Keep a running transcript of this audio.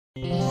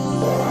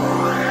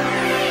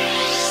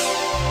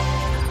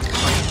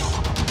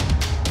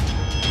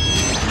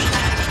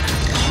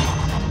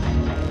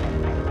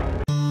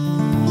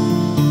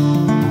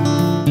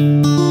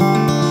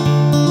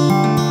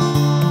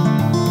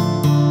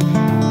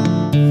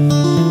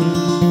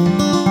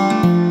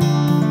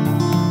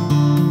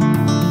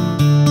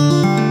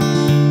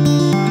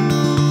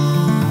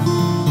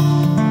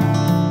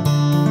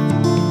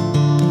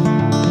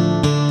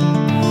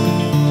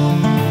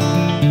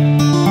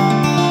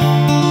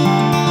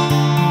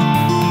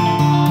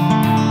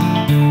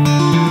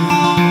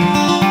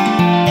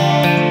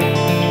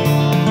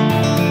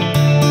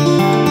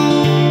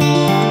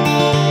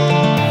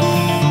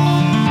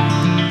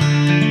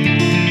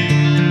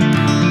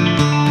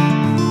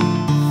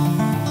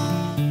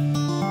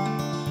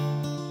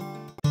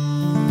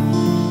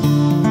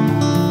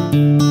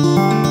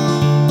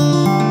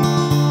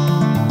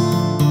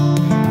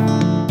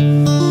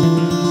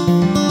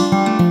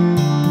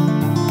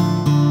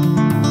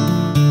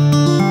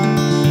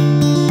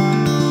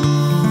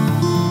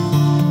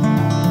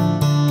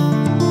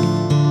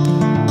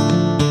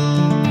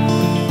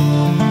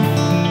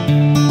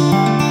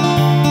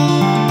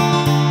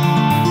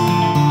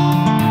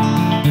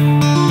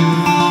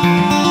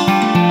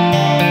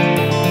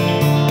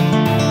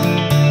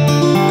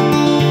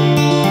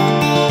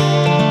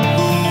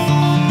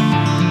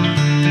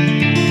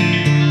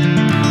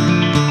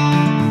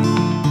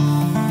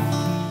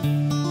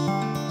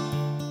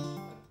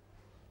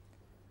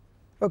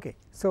Okay,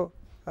 so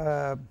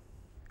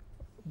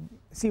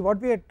see what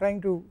we are trying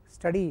to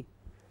study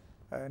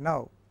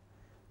now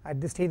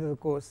at this stage of the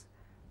course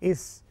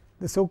is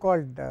the so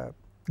called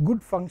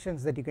good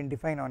functions that you can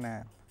define on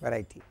a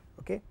variety,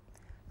 okay,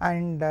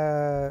 and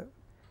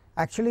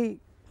actually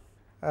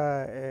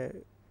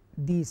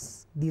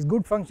these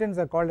good functions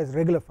are called as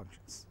regular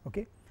functions,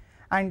 okay,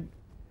 and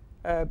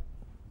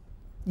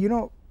you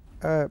know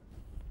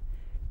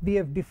we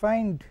have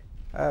defined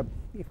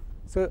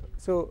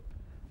so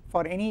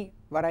for any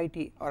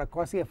variety or a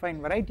quasi-affine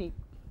variety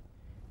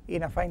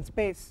in affine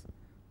space,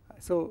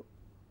 so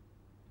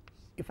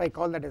if I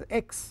call that as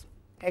x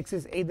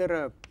is either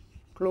a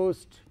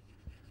closed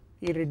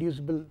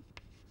irreducible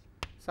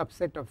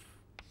subset of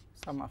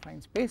some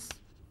affine space,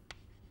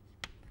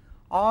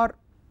 or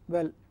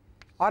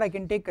I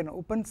can take an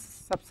open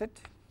subset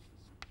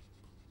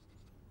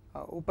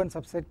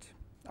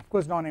of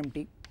course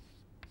non-empty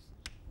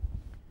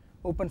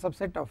open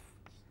subset of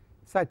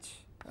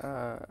such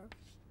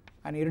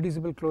an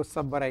irreducible closed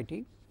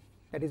subvariety,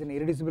 that is an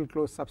irreducible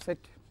closed subset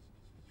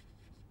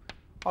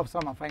of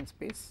some affine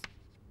space.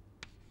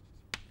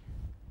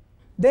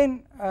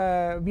 Then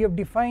we have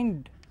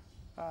defined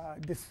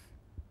this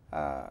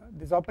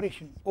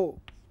operation O.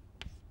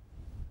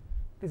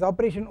 This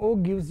operation O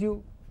gives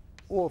you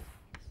O of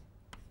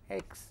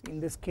x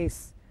in this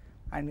case,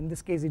 and in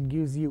this case it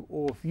gives you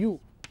O of u.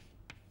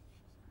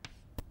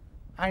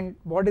 And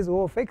what is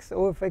O of x?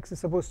 O of x is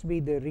supposed to be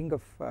the ring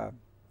of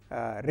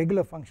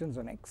regular functions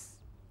on x,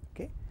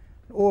 okay.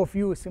 O of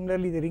u is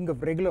similarly the ring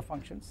of regular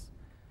functions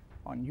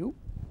on u.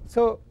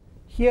 So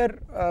here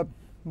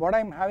what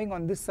I am having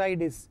on this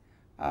side is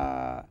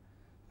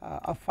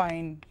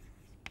affine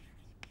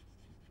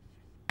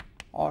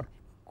or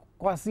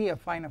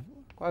quasi-affine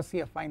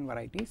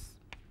varieties.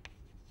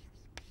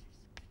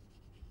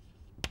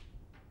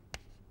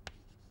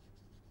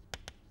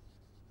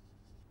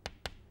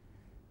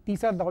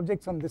 These are the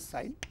objects on this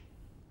side,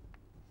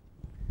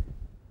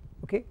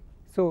 okay.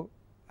 So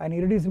an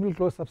irreducible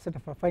closed subset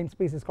of affine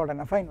space is called an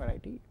affine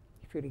variety,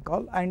 if you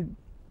recall, and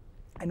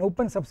an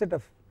open subset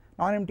of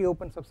non-empty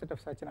open subset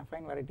of such an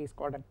affine variety is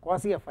called a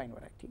quasi-affine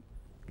variety,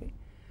 okay.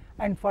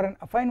 And for an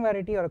affine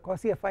variety or a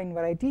quasi-affine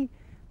variety,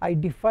 I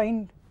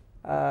defined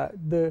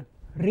the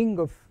ring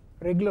of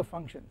regular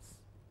functions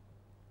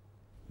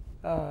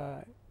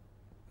to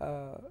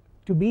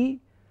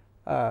be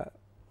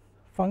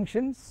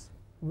functions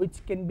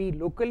which can be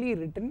locally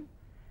written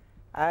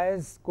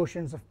as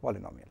quotients of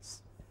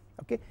polynomials,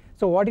 okay.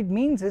 So what it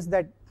means is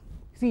that,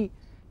 see,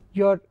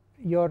 your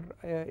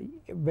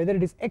whether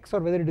it is x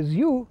or whether it is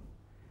u,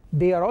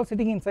 they are all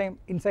sitting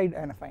inside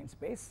an affine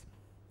space,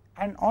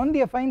 and on the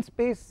affine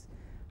space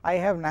I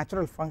have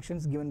natural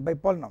functions given by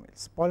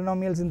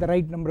polynomials in the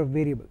right number of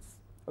variables,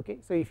 okay.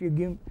 So if you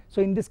give,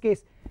 so in this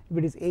case if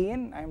it is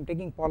an, I am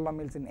taking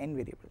polynomials in n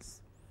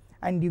variables,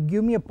 and you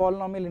give me a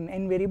polynomial in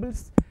n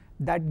variables,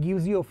 that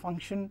gives you a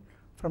function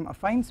from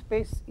affine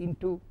space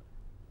into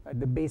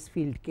the base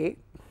field k,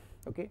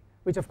 okay,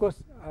 which of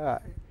course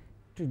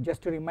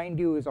just to remind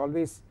you is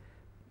always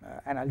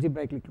an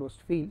algebraically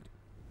closed field,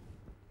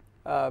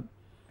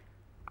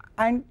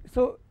 and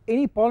so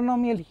any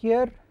polynomial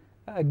here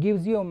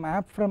gives you a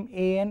map from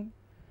an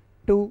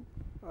to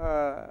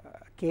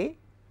k,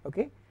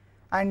 okay,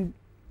 and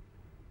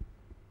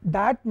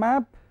that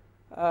map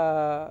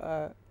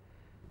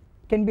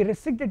can be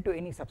restricted to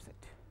any subset.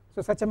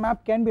 So such a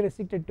map can be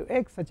restricted to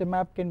x, such a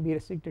map can be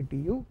restricted to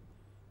u,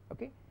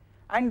 okay.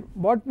 And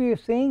what we are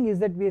saying is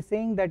that we are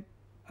saying that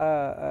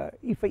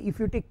if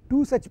you take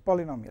two such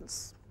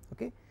polynomials,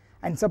 okay,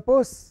 and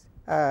suppose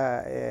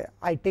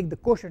I take the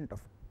quotient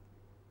of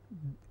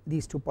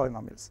these two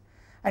polynomials,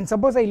 and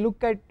suppose I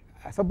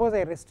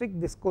restrict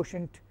this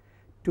quotient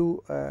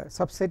to a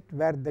subset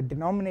where the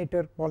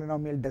denominator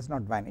polynomial does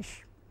not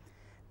vanish,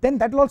 then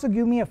that will also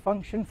give me a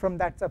function from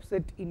that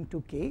subset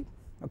into K,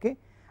 okay,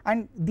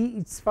 and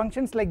its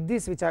functions like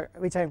this which I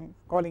am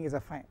calling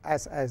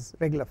as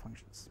regular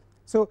functions.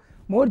 So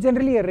more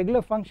generally a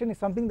regular function is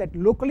something that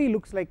locally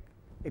looks like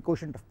a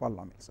quotient of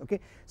polynomials, okay.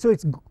 So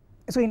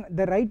in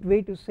the right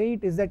way to say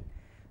it is that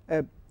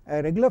a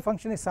regular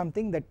function is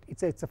something that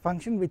it's a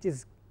function which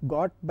is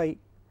got by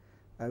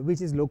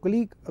which is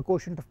locally a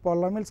quotient of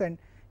polynomials, and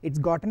it's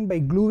gotten by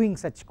gluing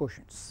such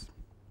quotients,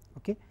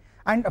 okay.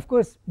 And of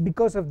course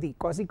because of the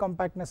quasi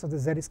compactness of the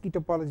Zariski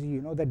topology,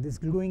 you know that this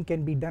gluing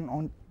can be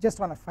done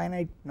just on a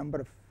finite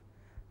number of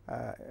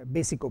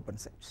basic open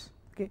sets,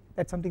 okay.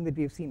 That is something that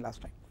we have seen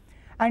last time.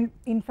 And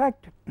in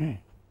fact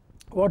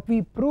what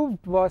we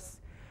proved was,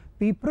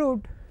 we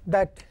proved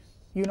that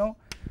you know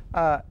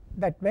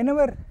that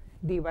whenever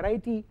the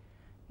variety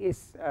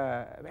is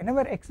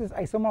whenever X is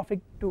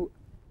isomorphic to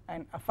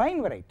an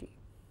affine variety,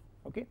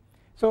 okay.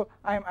 So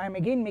I am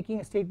again making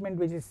a statement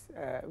which is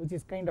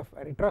kind of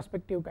a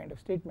retrospective kind of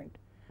statement.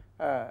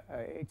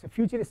 It's a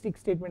futuristic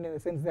statement in the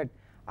sense that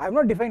I have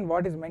not defined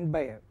what is meant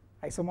by a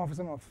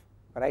isomorphism of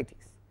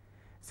varieties.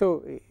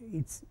 So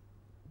it's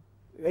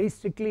very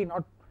strictly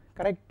not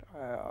correct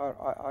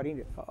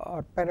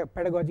or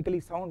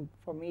pedagogically sound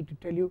for me to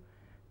tell you,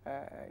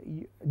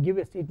 give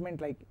a statement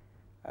like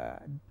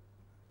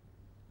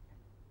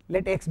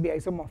let X be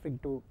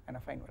isomorphic to an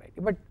affine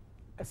variety, but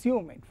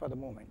assume it for the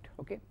moment,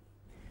 okay.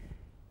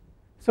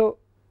 So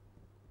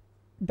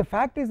the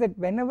fact is that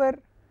whenever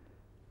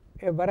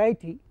a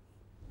variety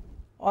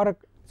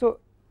so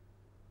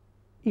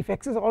if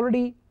X is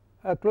already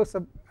a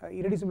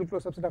irreducible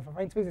closed subset of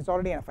affine space, it's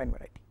already an affine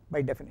variety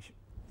by definition.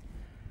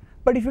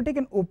 But if you take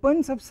an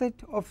open subset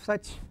of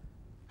such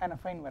an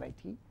affine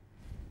variety,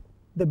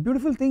 the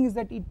beautiful thing is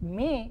that it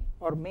may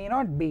or may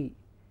not be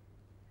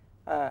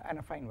an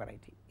affine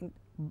variety.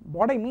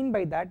 What I mean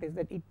by that is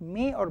that it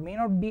may or may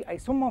not be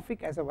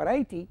isomorphic as a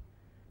variety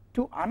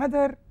to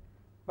another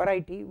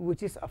variety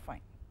which is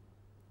affine.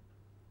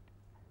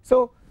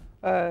 So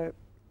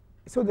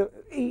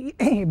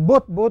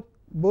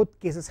both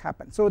cases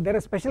happen. So there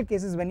are special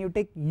cases when you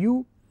take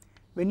u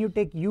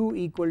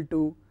equal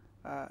to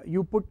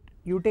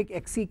you take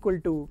X equal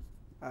to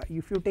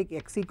if you take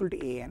X equal to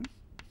an,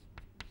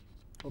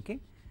 okay,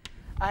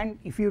 and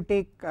if you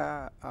take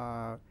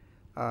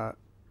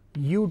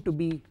u to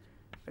be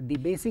the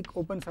basic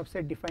open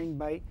subset defined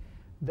by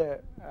the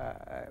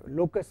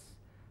locus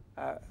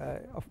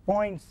of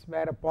points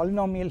where a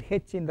polynomial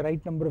h in the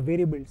right number of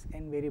variables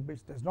n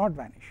variables does not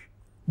vanish,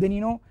 then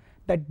you know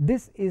that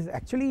this is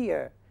actually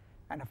an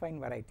affine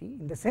variety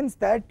in the sense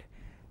that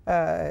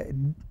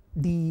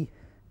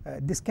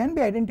this can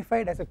be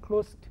identified as a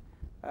closed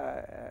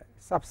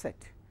subset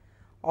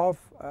of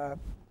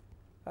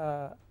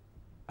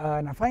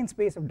an affine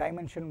space of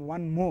dimension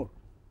 1 more.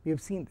 We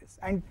have seen this,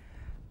 and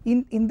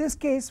in this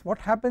case what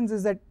happens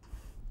is that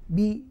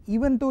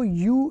even though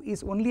u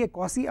is only a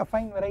quasi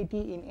affine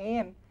variety in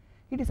an,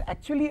 it is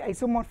actually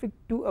isomorphic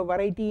to a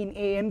variety in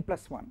an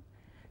plus 1.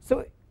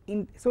 So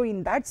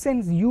in that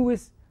sense u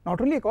is not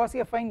only a quasi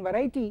affine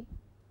variety,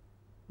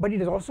 but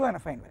it is also an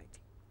affine variety.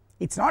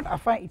 It's not an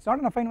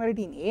affine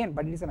variety in an,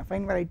 but it is an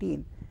affine variety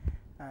in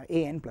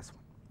an plus 1,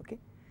 okay.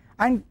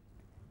 And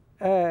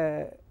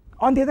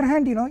on the other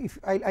hand, you know, if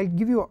I'll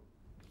give you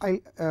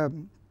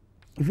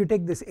if you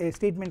take this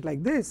statement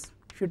like this,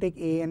 if you take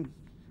an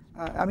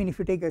if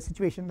you take a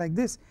situation like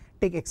this,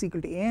 take X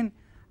equal to an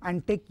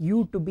and take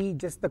u to be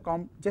just the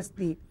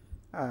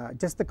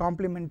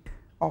complement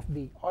of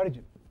the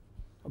origin,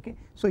 okay.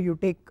 So you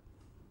take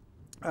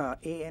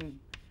an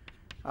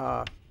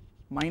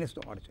minus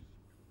the origin,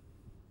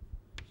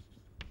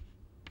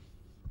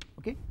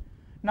 okay.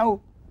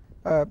 Now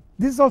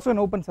this is also an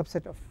open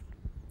subset of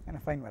an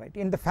affine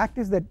variety, and the fact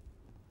is that,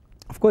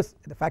 of course,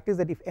 the fact is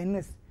that if n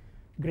is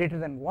greater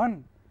than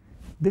 1,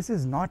 this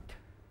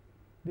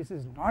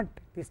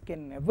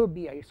can never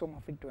be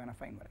isomorphic to an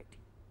affine variety.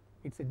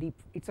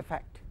 It's a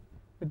fact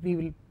that we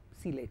will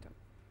see later,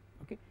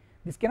 okay.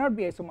 This cannot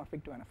be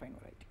isomorphic to an affine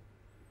variety,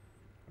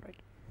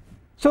 right.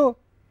 So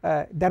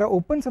there are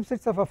open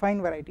subsets of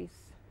affine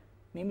varieties,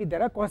 namely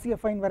there are quasi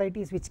affine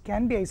varieties which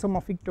can be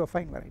isomorphic to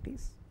affine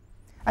varieties,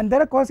 and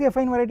there are quasi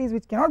affine varieties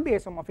which cannot be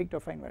isomorphic to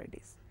affine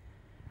varieties.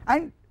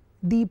 And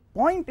the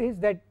point is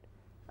that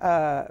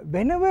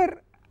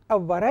whenever a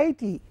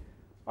variety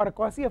or a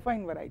quasi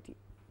affine variety,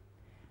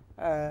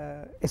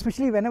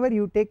 especially whenever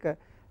you take a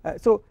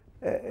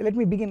let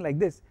me begin like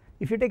this.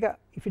 If you take an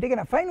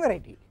affine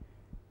variety,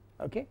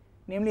 okay,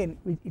 namely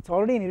it's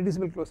already an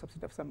irreducible closed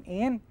subset of some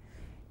an,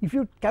 if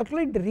you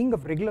calculate the ring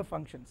of regular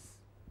functions,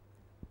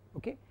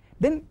 okay,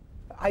 then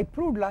I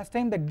proved last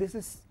time that this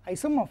is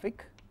isomorphic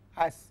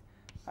as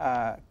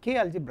k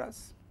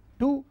algebras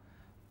to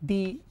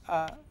the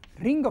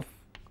ring of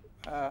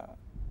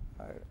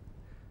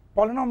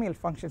polynomial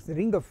functions, the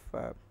ring of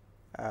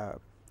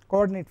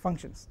coordinate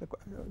functions,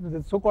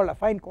 the so called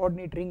affine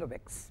coordinate ring of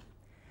X,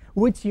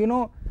 which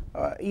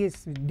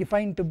is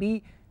defined to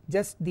be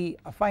just the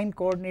affine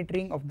coordinate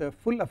ring of the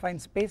full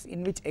affine space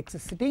in which X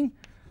is sitting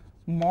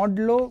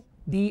modulo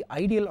the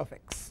ideal of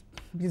X,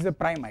 which is a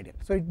prime ideal.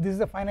 So this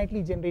is a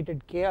finitely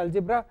generated K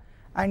algebra,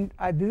 and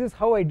this is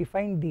how I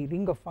define the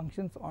ring of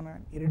functions on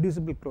an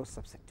irreducible closed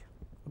subset.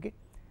 Okay,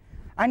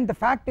 and the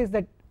fact is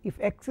that if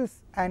X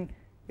is an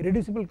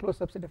irreducible closed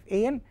subset of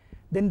an,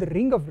 then the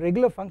ring of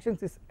regular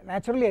functions is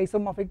naturally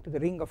isomorphic to the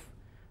ring of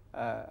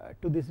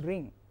to this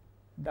ring,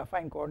 the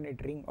affine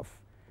coordinate ring of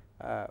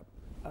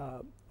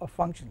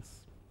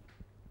functions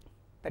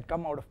that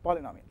come out of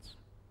polynomials.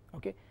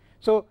 Okay,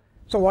 so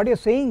what you're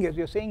saying is,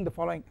 you're saying the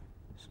following.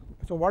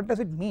 So what does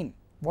it mean?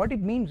 What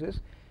it means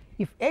is,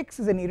 if X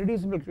is an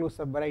irreducible closed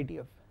subvariety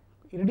of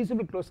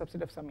irreducible closed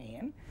subset of some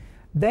an,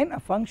 then a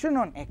function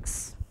on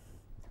X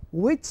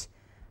which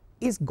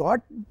is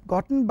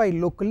gotten by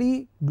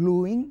locally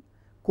gluing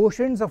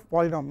quotients of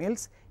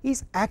polynomials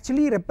is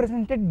actually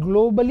represented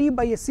globally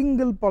by a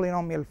single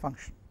polynomial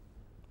function.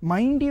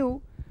 Mind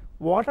you,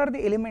 what are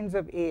the elements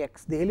of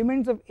Ax? The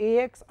elements of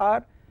Ax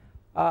are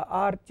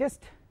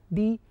just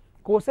the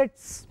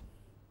cosets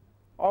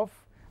of,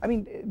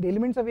 the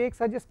elements of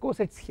Ax are just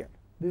cosets here.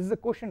 This is a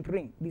quotient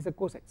ring, these are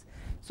cosets.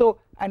 So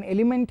an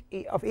element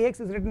of Ax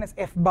is written as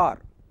f bar,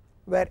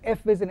 where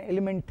f is an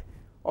element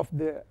of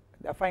the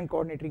affine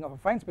coordinate ring of a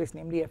affine space,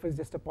 namely f is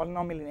just a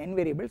polynomial in n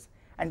variables,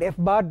 and f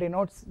bar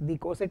denotes the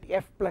coset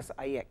f plus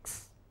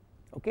ix.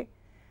 Okay,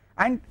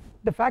 and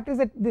the fact is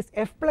that this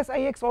f plus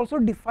ix also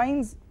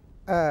defines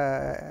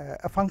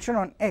a function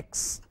on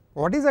X.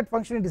 What is that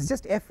function? It is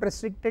just f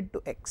restricted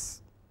to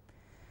X.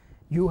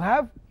 You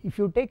have, if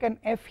you take an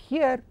f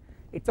here,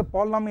 it's a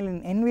polynomial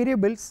in n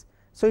variables,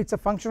 so it's a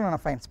function on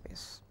affine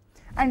space,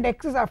 and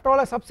X is after all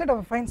a subset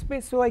of affine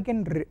space, so I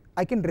can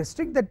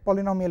restrict that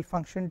polynomial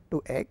function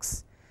to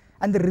X,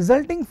 and the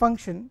resulting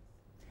function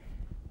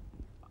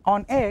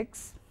on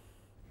X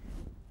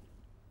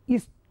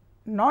is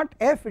not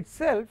f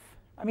itself.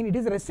 It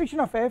is a restriction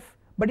of f,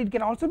 but it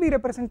can also be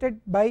represented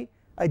by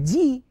a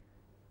g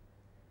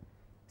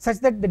such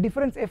that the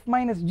difference f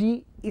minus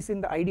g is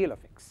in the ideal of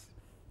X.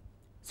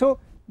 So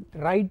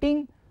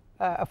writing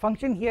a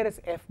function here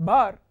as f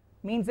bar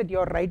means that you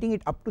are writing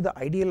it up to the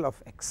ideal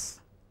of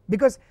X,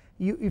 because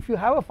if you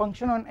have a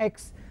function on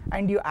X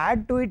and you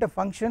add to it a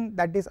function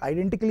that is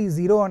identically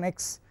 0 on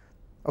X,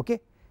 okay,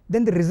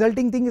 then the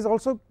resulting thing is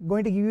also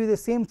going to give you the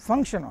same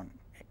function on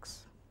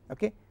X.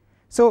 Okay,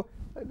 so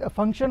the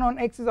function on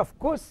X is of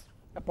course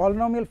a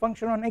polynomial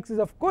function on X is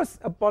of course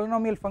a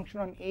polynomial function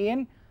on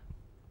an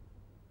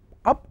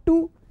up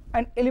to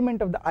an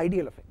element of the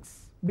ideal of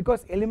X,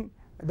 because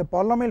the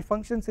polynomial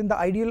functions in the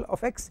ideal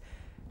of X,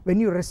 when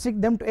you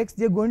restrict them to X,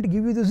 they are going to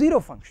give you the 0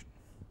 function.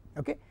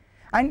 Okay,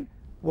 and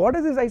what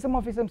does this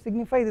isomorphism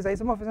signify? This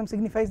isomorphism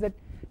signifies that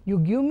you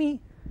give me,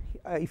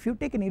 if you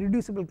take an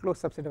irreducible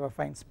closed subset of a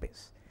affine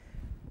space,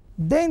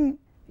 then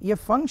a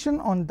function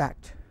on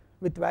that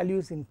with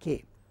values in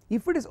K,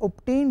 if it is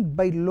obtained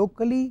by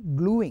locally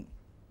gluing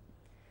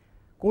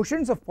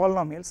quotients of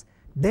polynomials,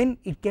 then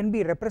it can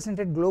be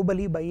represented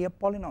globally by a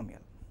polynomial,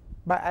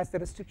 as the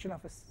restriction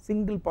of a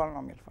single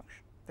polynomial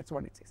function. That's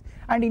what it says.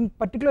 And in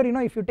particular,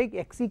 if you take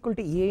X equal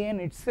to an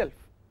itself,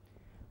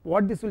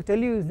 what this will tell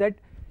you is that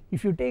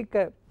if you take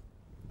a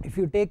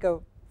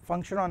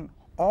function on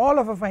all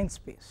of a affine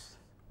space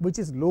which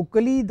is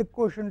locally the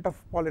quotient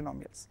of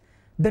polynomials,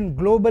 then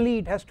globally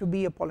it has to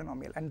be a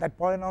polynomial, and that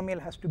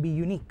polynomial has to be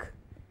unique,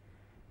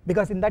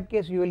 because in that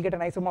case you will get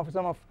an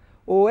isomorphism of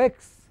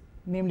Ox,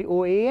 namely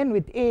OAN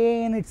with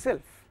AAN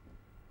itself,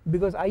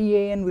 because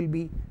IAN will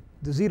be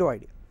the 0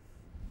 ideal.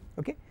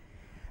 Okay,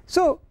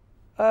 so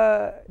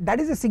that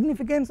is the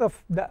significance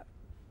of that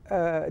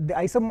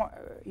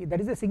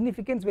is the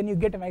significance when you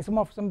get an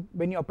isomorphism,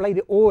 when you apply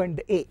the O and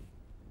the A.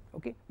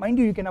 Okay, mind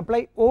you can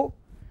apply O,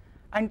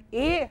 and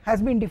A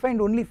has been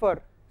defined only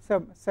for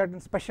some certain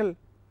special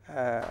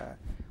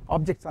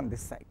objects on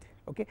this side.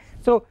 Okay,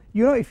 so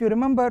if you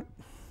remember,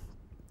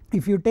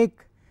 if you take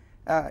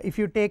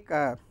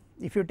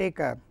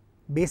a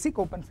basic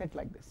open set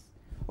like this,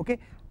 okay,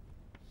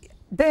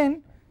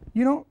 then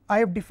I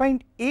have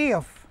defined A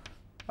of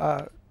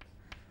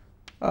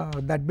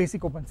that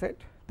basic open set,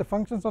 the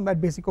functions on that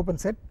basic open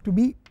set, to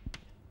be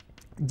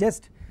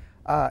just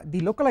the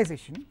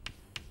localization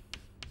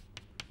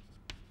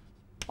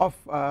of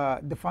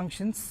the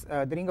functions,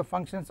 the ring of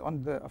functions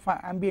on the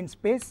ambient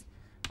space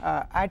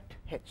at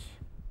H.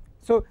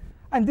 So,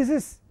 and this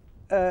is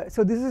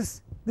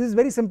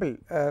very simple.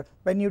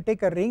 When you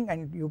take a ring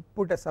and you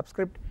put a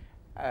subscript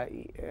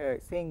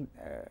saying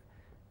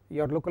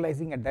you are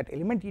localizing at that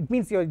element, it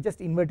means you are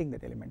just inverting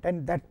that element,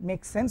 and that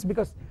makes sense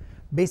because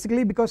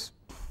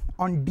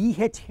on dh,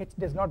 h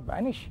does not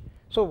vanish,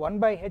 so 1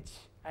 by h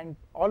and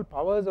all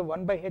powers of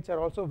 1 by h are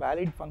also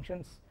valid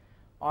functions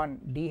on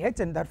dh,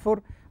 and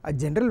therefore a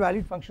general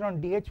valid function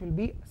on dh will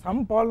be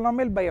some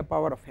polynomial by a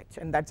power of h,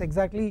 and that's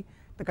exactly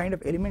the kind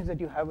of elements that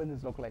you have in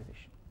this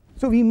localization.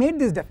 So we made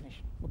this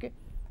definition, okay,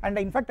 and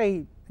in fact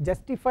I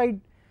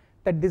justified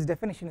that this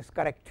definition is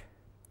correct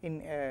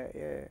in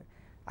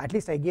at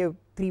least I gave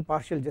 3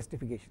 partial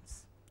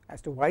justifications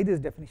as to why this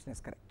definition is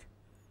correct.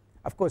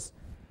 Of course,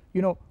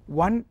 you know,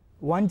 one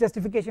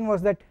justification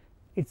was that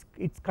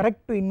it's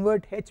correct to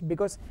invert h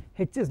because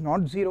h is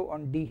not 0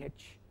 on dh,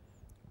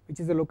 which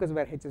is the locus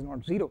where h is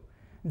not 0.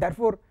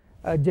 Therefore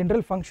a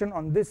general function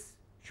on this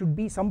should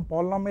be some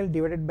polynomial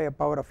divided by a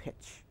power of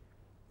h,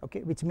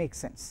 okay, which makes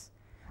sense.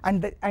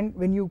 And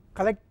when you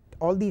collect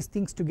all these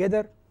things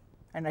together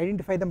and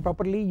identify them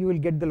properly, you will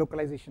get the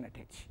localization at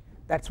h.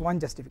 That's one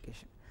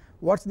justification.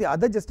 What's the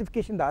other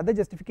justification? The other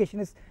justification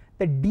is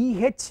that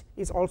dh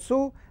is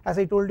also, as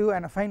I told you,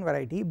 an affine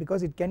variety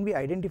because it can be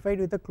identified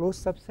with a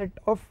closed subset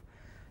of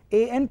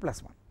an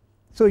plus 1.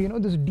 So you know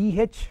this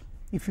dh,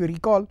 if you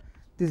recall,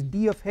 this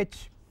d of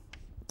h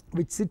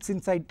which sits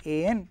inside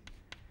an,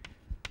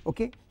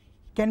 okay,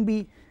 can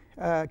be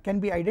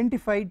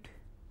identified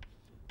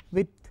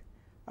with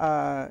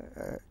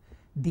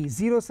the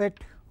 0 set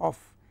of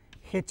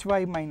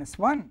hy minus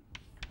 1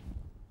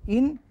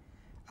 in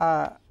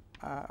an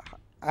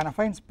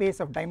affine space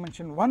of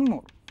dimension 1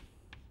 more,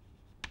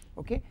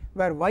 okay,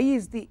 where y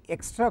is the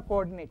extra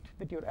coordinate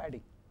that you are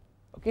adding,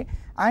 okay.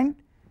 And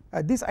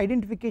this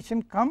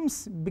identification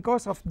comes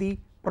because of the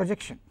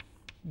projection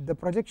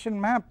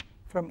map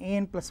from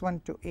an plus 1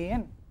 to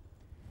an.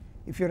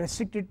 If you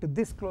restrict it to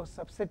this closed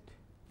subset,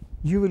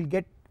 you will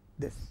get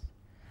this.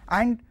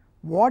 And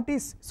what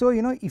is, so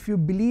you know, if you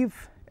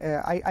believe,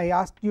 I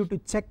asked you to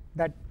check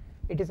that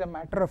it is a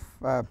matter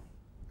of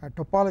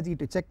topology,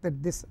 to check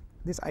that this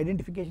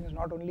identification is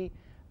not only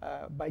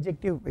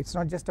bijective, it's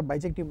not just a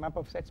bijective map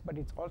of sets, but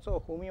it's also a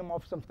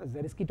homeomorphism of the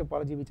Zariski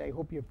topology, which I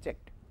hope you have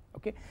checked,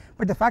 okay.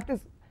 But the fact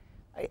is,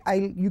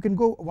 you can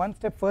go one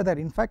step further.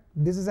 In fact,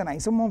 this is an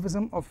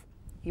isomorphism of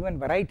even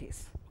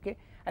varieties, okay,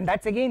 and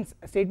that's again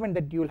a statement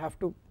that we'll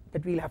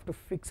have to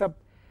fix up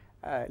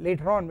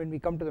later on when we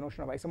come to the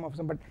notion of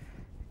isomorphism. But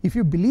if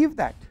you believe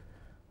that,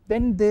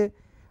 then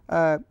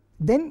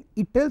then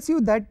it tells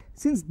you that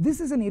since this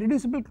is an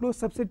irreducible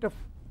closed subset of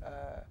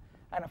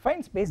an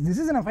affine space, this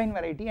is an affine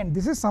variety and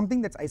this is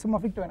something that's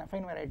isomorphic to an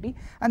affine variety,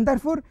 and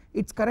therefore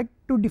it's correct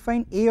to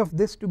define a of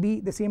this to be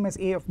the same as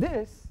a of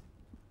this,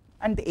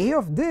 and the a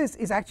of this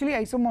is actually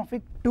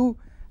isomorphic to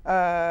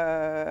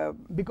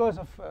because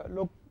of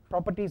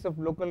properties of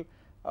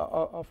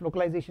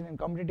localization in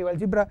commutative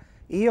algebra.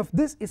 A of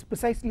this is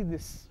precisely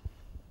this,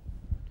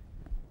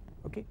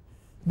 okay,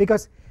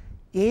 because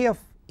a of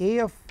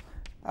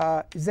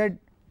z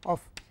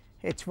of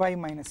hy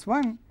minus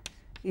 1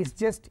 is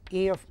just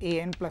a of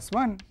an plus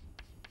 1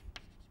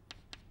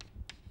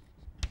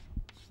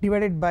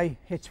 divided by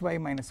hy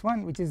minus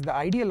 1, which is the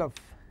ideal of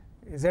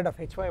z of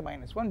hy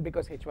minus 1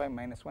 because hy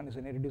minus 1 is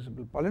an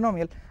irreducible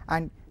polynomial,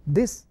 and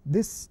this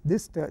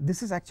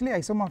is actually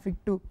isomorphic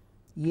to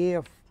a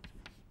of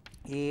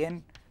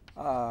an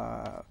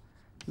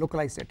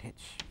localized at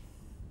h,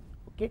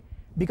 okay,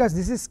 because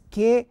this is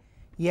k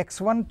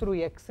x1 through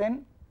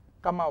xn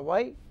comma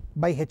y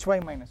by hy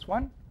minus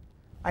 1,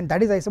 and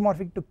that is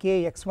isomorphic to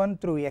k x1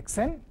 through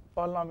xn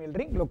polynomial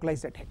ring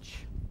localized at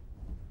h,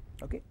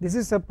 okay. This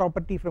is a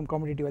property from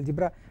commutative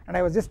algebra, and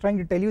I was just trying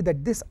to tell you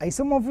that this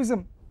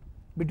isomorphism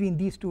between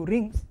these two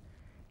rings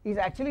is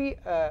actually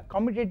a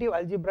commutative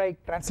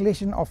algebraic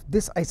translation of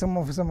this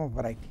isomorphism of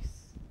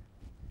varieties,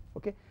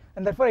 okay.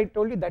 And therefore I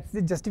told you that's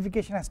the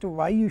justification as to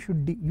why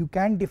you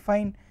can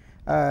define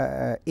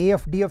a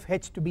of d of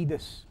h to be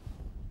this,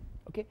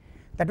 okay.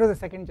 That was the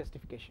second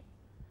justification,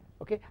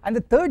 okay. And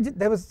the third,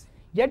 there was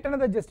yet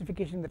another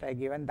justification that I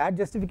gave, and that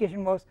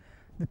justification was,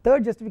 the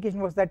third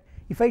justification was that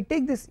if I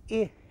take this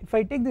a,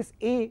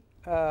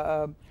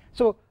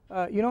 so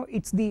you know,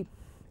 it's the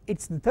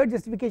third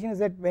justification is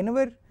that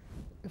whenever,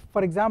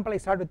 for example, I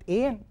start with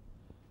an,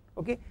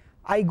 okay,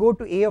 I go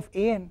to a of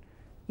an,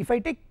 if I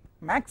take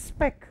max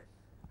spec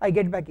I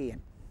get back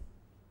an,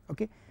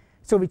 okay.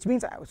 So which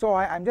means, so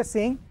I'm just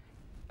saying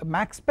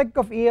max spec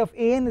of a of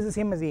an is the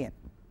same as an,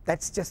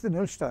 that's just the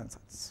Nullstellensatz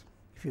ansatz,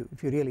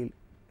 if you really,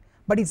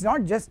 but it's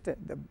not just the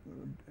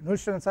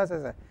Nullstellensatz ansatz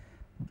as a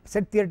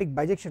set theoretic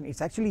bijection,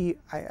 it's actually,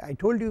 I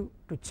told you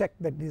to check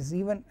that this is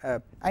even,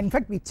 in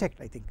fact we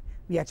checked, I think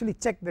we actually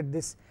checked that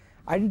this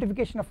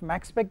identification of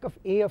max spec of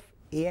a of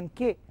a and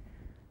k,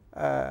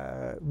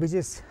 which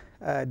is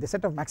the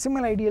set of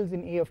maximal ideals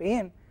in a of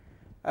an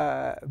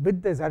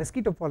with the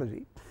Zariski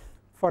topology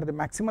for the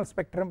maximal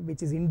spectrum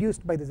which is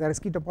induced by the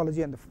Zariski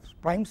topology and the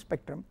prime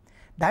spectrum,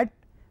 that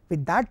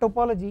with that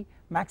topology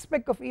max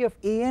spec of a of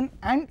an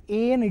and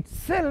an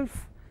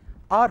itself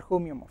are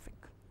homeomorphic.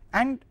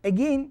 And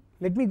again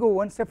let me go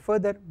one step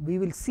further, we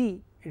will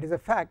see it is a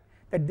fact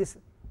that this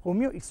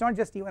it's not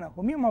just even a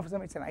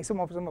homeomorphism, it's an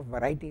isomorphism of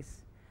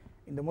varieties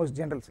in the most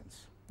general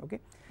sense, okay.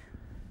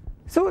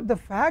 So the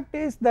fact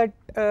is that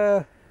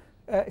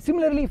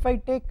similarly if I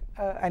take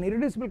an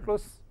irreducible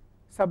closed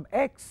sub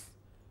x,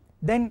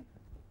 then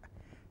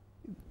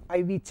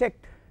we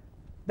checked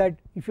that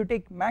if you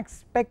take max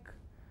spec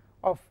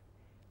of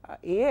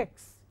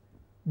ax,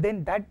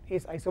 then that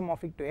is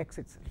isomorphic to x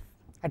itself,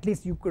 at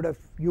least you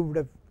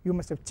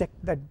must have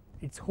checked that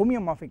it's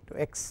homeomorphic to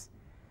x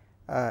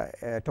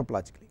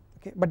topologically,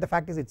 okay, but the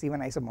fact is it's even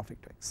isomorphic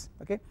to X,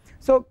 okay.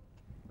 So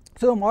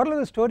the moral of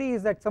the story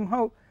is that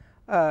somehow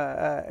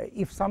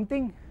if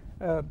something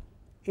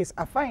is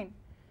affine,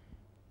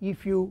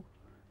 if you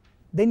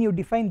then you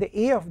define the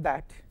A of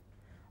that,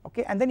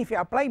 okay, and then if you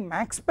apply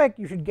max spec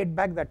you should get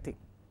back that thing,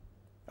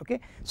 okay.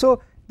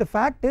 So the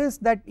fact is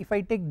that if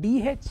I take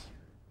DH,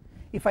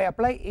 if I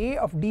apply A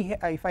of DH,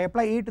 if I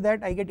apply A to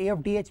that I get A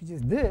of DH, which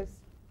is this,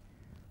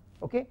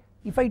 okay.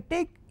 If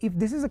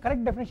this is the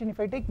correct definition, if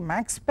I take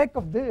max spec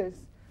of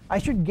this I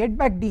should get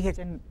back DH,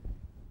 and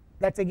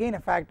that's again a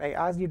fact. I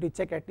asked you to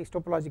check at least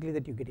topologically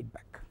that you get it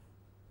back,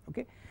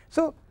 okay.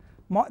 So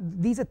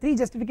these are three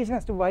justifications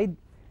as to why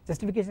this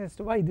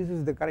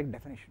is the correct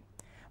definition.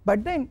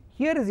 But then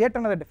here is yet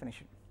another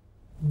definition.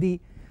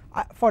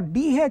 For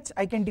DH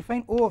I can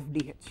define O of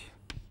DH,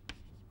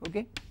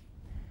 okay,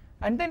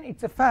 and then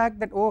it's a fact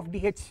that O of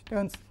DH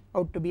turns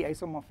out to be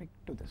isomorphic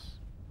to this,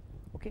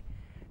 okay.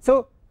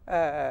 So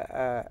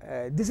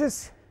this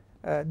is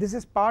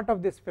part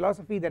of this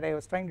philosophy that I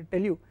was trying to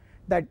tell you,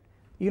 that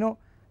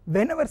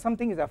whenever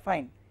something is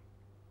affine,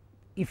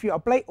 if you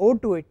apply O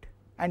to it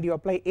and you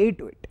apply A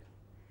to it,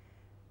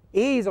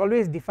 A is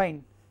always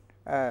defined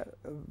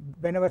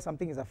whenever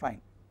something is affine,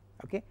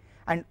 okay,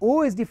 and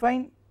O is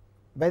defined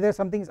whether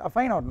something is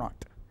affine or not.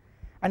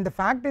 And the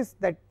fact is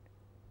that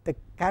the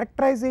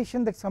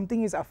characterization that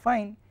something is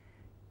affine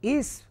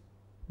is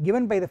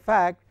given by the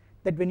fact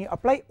that when you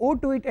apply O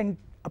to it and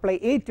apply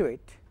A to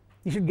it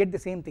you should get the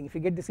same thing. If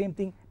you get the same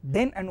thing,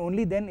 then and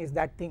only then is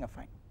that thing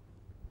affine,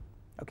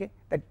 okay,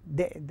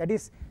 that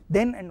is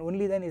then and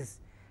only then is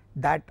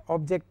that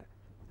object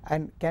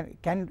and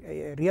can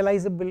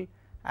realizable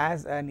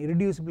as an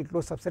irreducible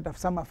closed subset of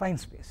some affine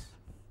space,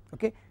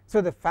 okay.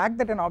 So the fact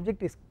that an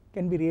object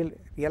can be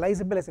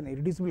realizable as an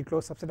irreducible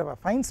closed subset of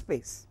affine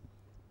space,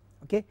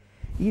 okay,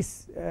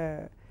 is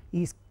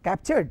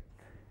captured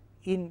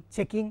in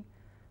checking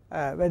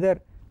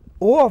whether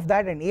O of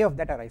that and A of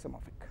that are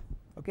isomorphic,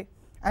 okay.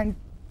 And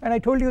I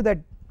told you that,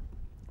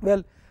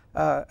 well,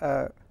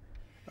 so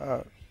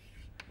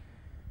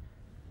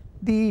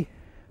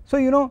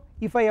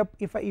if I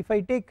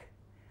take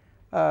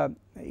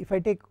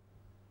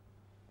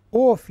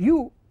O of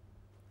u,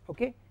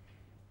 okay,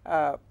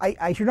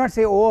 I should not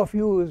say O of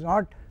u is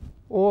not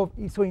O of,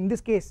 so in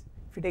this case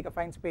if you take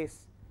affine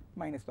space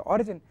minus the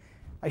origin,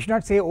 I should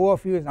not say O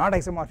of u is not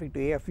isomorphic to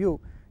A of u.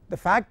 The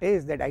fact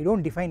is that I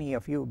don't define A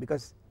of u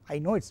because I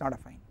know it's not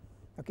affine,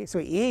 okay. So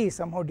A is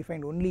somehow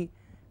defined only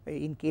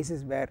in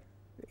cases where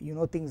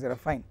things are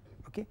affine,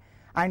 okay.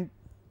 And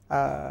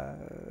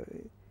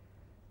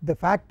the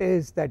fact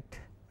is that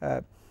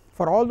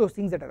for all those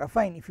things that are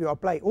affine, if you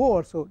apply O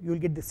also you will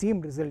get the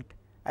same result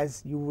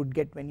as you would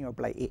get when you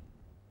apply A,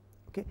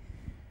 okay.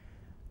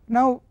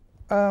 Now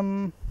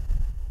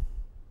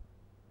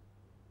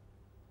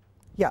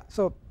yeah,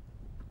 so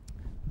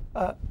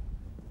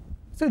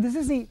this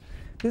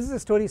is the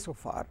story so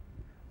far,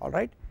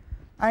 alright.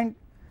 And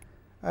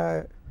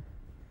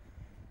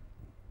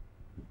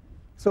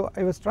so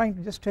I was trying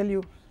to just tell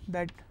you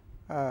that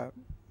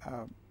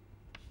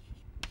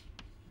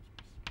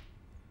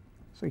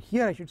so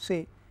here I should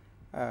say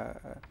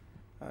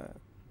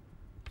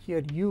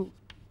here u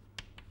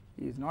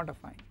is not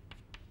affine,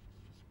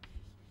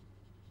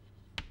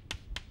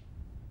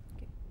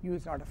 okay. U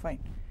is not affine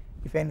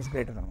if n is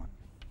greater than 1,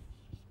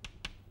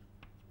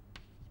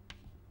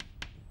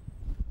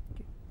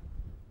 okay.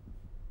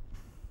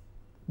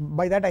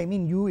 By that I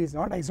mean u is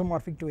not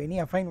isomorphic to any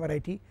affine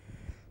variety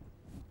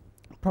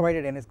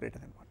provided n is greater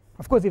than 1.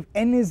 Of course if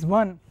n is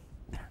 1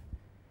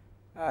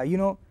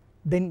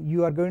 then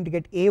you are going to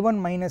get A1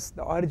 minus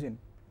the origin,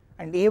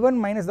 and A1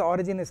 minus the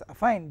origin is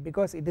affine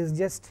because it is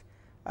just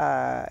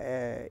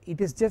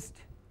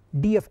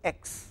d of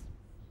x.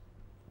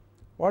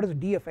 What is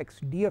d of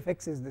x? D of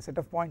x is the set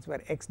of points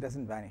where x does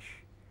not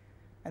vanish,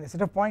 and the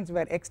set of points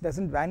where x does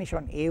not vanish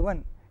on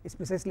A1 is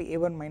precisely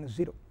A1 minus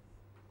 0.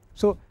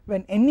 So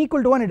when n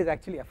equal to 1 it is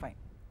actually affine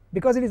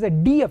because it is a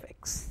d of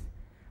x,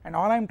 and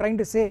all I am trying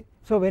to say,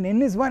 so when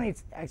n is 1 it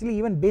is actually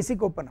even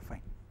basic open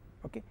affine,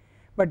 okay.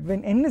 But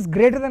when n is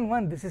greater than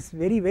 1 this is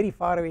very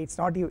far away, it's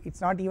not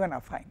even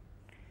affine,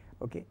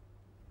 okay.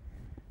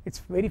 It's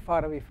very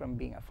far away from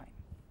being affine,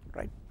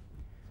 right.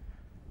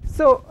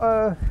 So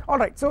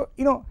alright, so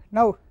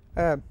now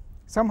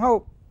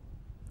somehow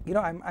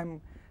now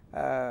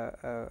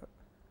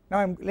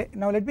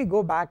let me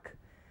go back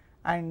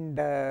and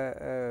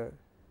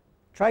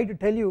try to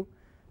tell you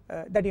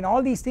that in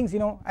all these things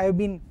I have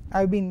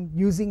been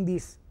using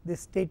this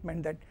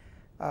statement that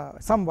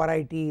some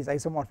variety is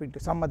isomorphic to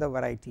some other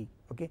variety,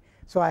 okay.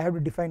 So I have to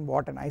define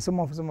what an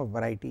isomorphism of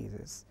varieties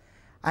is,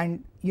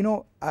 and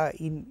in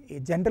a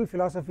general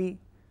philosophy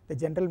the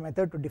general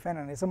method to define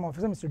an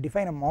isomorphism is to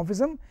define a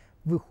morphism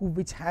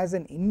which has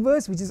an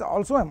inverse which is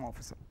also a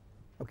morphism,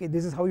 okay.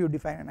 This is how you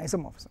define an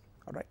isomorphism,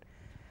 alright.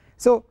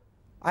 So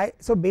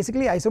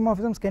basically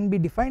isomorphisms can be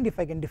defined if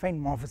I can define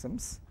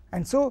morphisms,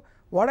 and so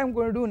what I am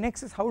going to do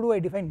next is how do I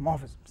define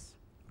morphisms,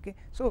 okay.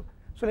 So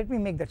So let me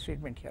make that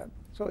statement here.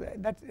 So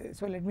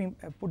so let me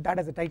put that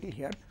as a title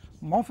here,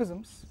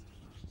 morphisms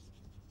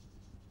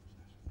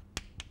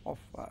of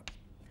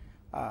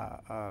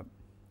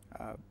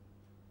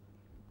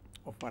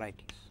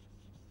varieties.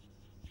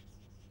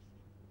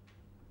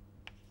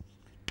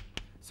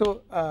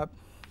 So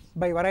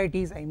by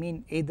varieties I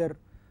mean either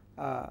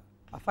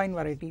affine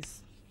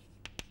varieties,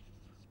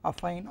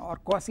 affine or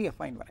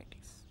quasi-affine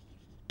varieties.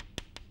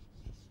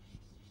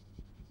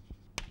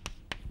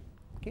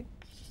 Okay,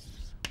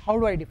 how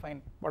do I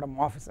define what a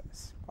morphism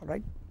is? All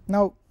right,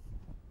 now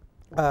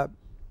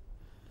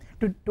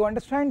to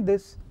understand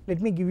this,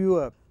 let me give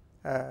you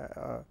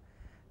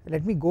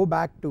let me go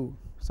back to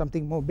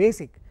something more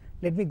basic.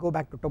 Let me go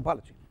back to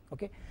topology.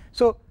 Okay,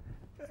 so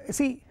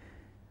see,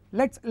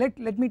 let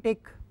me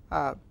take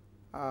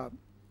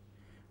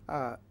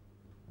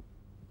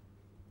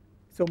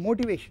so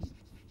motivation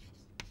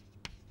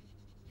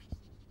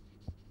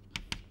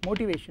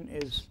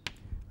is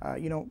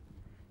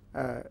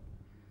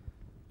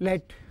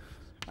let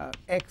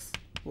x,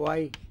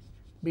 y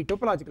be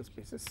topological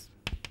spaces.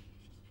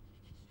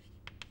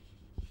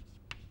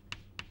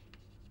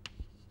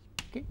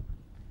 Okay,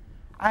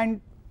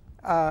 and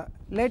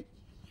let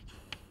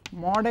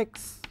mod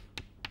x,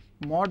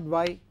 mod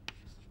y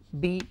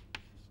be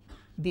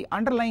the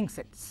underlying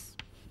sets.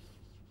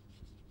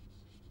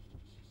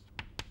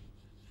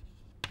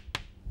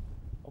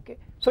 Okay,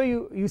 so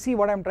you see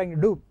what I am trying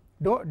to do.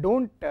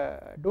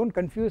 Don't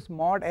confuse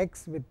mod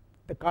x with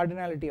the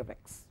cardinality of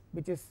x,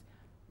 which is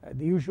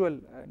the usual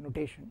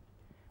notation.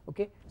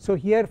 Okay, so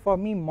here for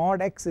me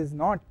mod x is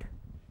not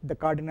the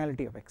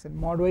cardinality of x and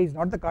mod y is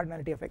not the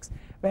cardinality of x.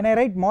 When I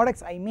write mod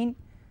x I mean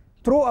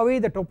throw away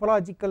the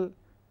topological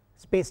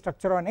space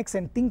structure on x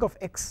and think of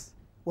x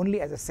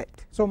only as a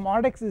set. So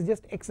mod x is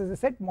just x as a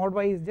set, mod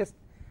y is just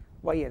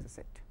y as a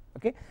set.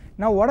 Okay,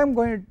 now what I am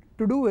going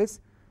to do is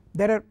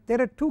there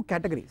are two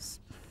categories.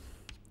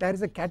 There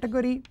is a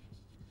category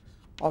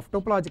of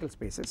topological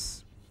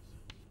spaces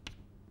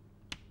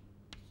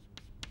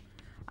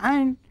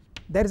and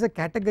there is a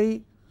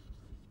category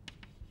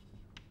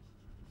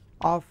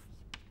of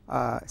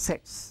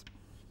sets.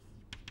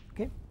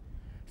 Okay,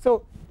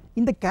 so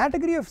in the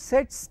category of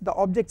sets the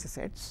objects are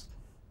sets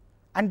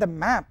and the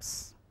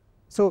maps.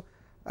 So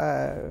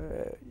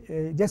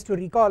just to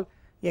recall,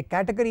 a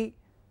category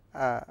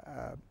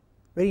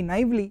very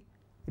naively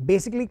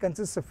basically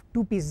consists of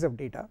two pieces of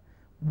data.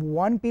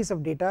 One piece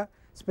of data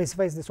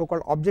specifies the so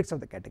called objects of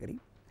the category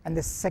and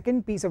the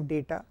second piece of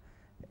data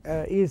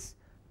is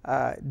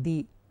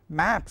the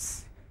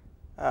maps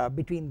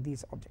between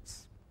these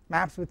objects,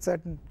 maps with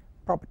certain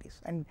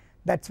properties, and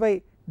that is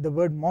why the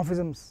word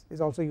morphisms is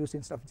also used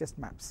instead of just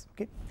maps.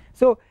 Okay,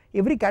 so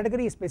every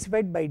category is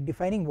specified by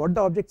defining what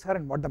the objects are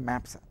and what the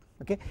maps are.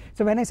 Okay,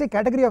 so when I say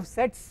category of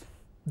sets,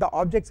 the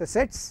objects are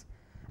sets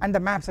and the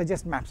maps are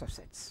just maps of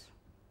sets.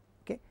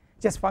 Okay,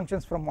 just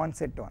functions from one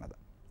set to another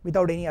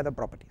without any other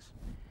properties.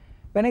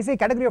 When I say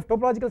category of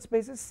topological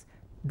spaces,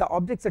 the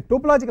objects are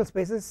topological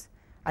spaces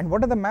and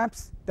what are the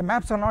maps? The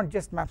maps are not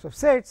just maps of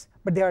sets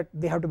but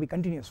they have to be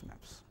continuous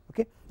maps.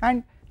 Okay,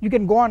 and you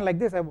can go on like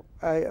this.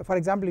 For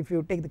example, if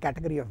you take the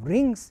category of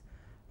rings,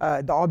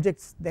 the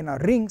objects then are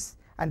rings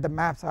and the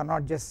maps are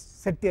not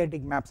just set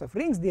theoretic maps of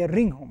rings, they are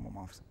ring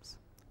homomorphisms.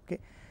 Okay,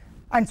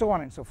 and so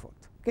on and so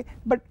forth. Okay,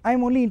 but I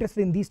am only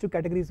interested in these two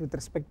categories with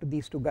respect to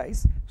these two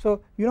guys.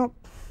 So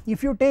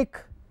if you take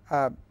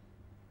the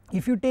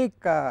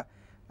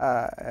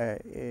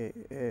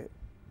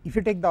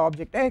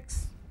object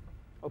x,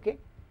 okay,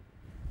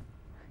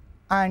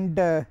 and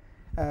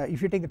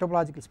if you take the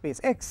topological space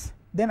x,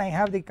 then I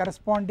have the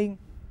corresponding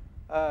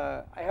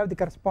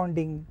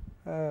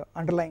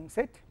underlying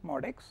set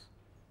mod x.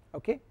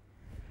 Okay,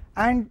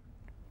 and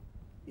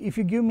if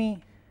you give me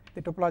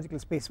the topological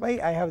space y,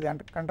 I have the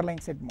underlying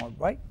set mod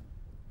y.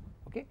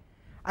 Okay,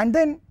 and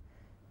then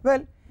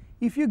well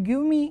if you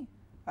give me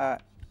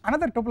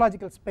another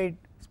topological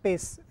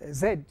space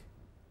z,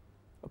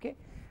 okay,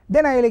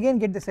 then I will again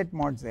get the set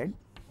mod z.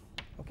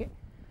 Okay,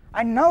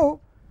 and now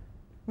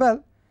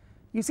well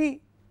you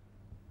see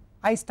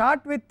I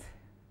start with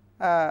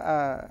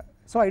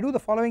so I do the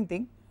following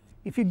thing.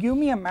 If you give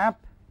me a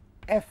map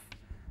f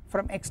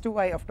from x to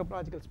y of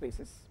topological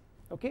spaces,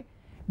 okay,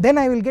 then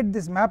I will get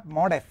this map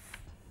mod f,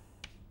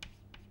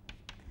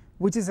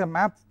 which is a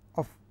map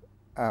of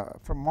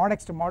from mod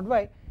x to mod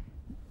y,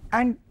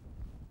 and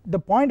the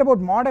point about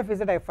mod f is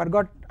that I've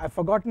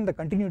forgotten the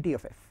continuity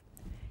of f.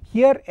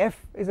 Here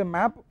f is a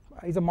map,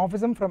 is a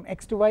morphism from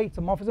x to y, it's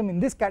a morphism in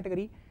this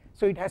category,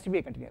 so it has to be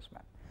a continuous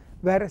map,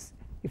 whereas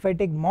if I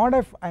take mod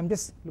f I am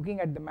just looking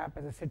at the map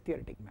as a set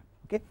theoretic map.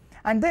 Okay,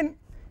 and then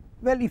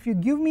well if you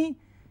give me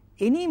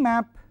any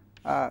map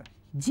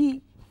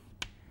g,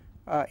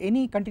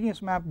 any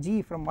continuous map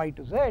g from y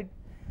to z,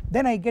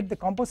 then I get the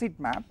composite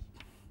map,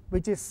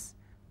 which is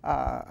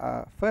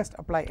first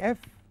apply f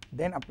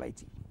then apply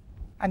g,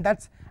 and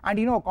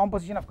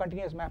composition of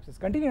continuous maps is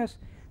continuous,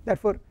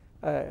 therefore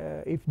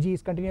if g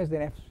is continuous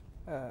then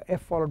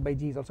f followed by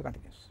g is also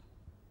continuous.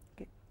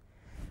 Okay,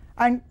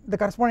 and the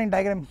corresponding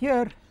diagram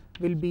here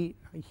will be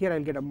here I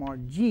will get a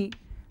mod G,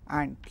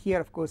 and here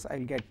of course I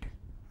will get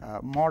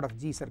mod of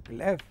G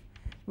circle F,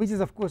 which is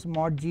of course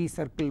mod G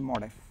circle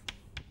mod F.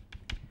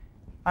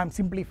 I am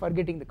simply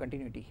forgetting the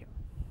continuity here,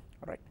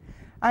 alright.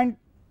 And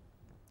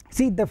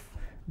see the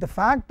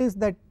fact is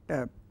that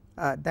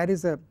there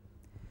is a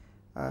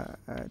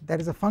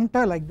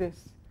functor like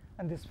this,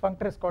 and this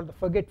functor is called the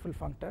forgetful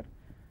functor.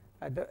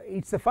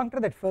 It is a functor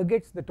that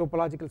forgets the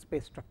topological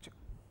space structure,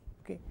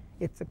 okay.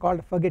 It is called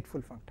a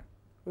forgetful functor.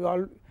 We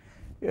all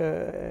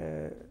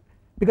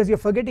because you are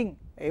forgetting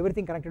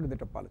everything connected to the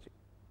topology.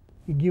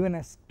 You given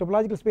a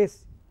topological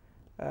space,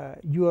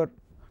 you are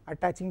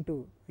attaching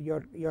to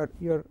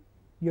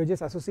you're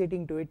just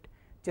associating to it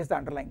just the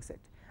underlying set,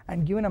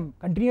 and given a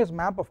continuous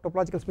map of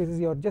topological spaces,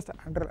 you are just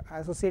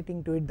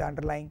associating to it the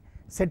underlying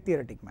set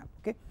theoretic map,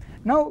 okay.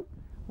 Now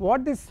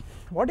what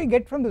you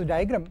get from this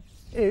diagram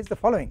is the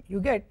following. You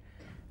get,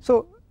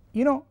 so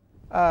you know,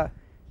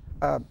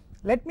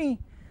 let me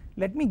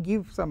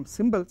give some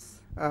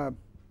symbols,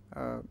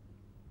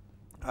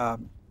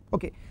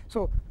 okay.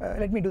 So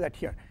let me do that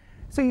here.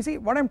 So you see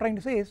what I am trying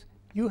to say is,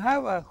 you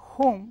have a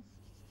home,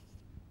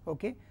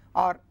 okay,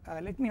 or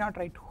let me not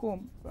write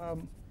home,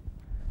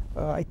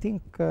 I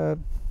think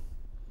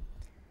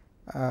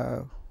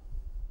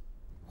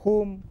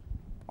home,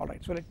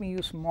 alright. So let me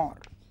use MOR.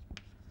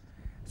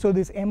 So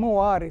this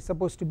MOR is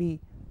supposed to be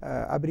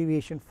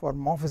abbreviation for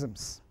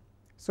morphisms.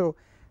 So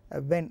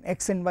when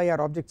x and y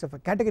are objects of a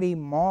category,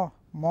 more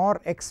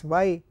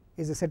xy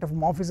is a set of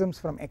morphisms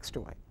from x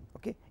to y,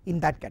 okay, in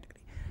that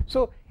category.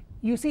 So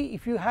you see,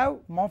 if you have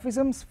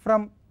morphisms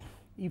from,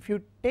 if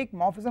you take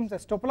morphisms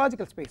as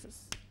topological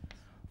spaces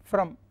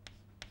from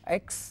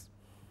x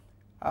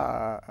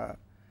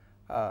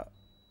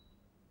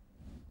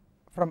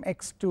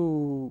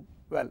to,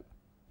 well,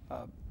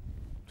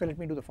 so let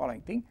me do the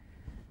following thing.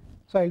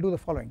 So I will do the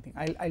following thing.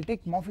 I will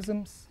take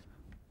morphisms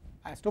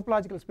as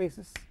topological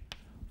spaces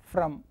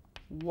from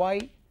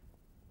y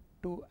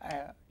to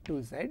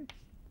z,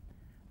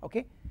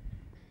 okay,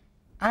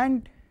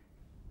 and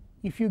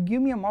if you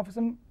give me a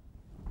morphism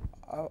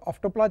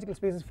of topological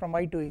spaces from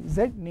y to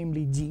z,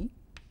 namely G,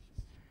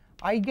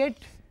 I get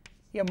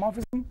a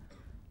morphism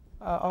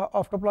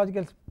of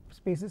topological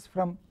spaces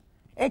from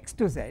x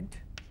to z,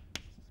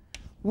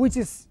 which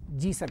is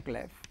G circle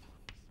F,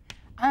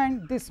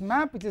 and this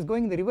map which is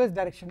going in the reverse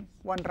direction,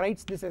 one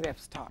writes this as F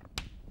star,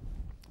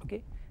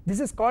 okay. This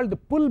is called the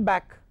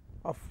pullback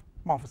of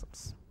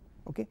morphisms,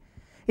 okay.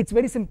 It is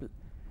very simple.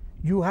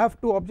 You have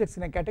two objects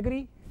in a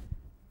category,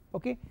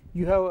 okay,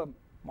 you have a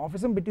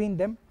morphism between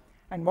them,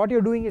 and what you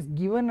are doing is,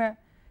 given a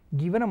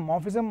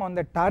morphism on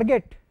the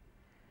target,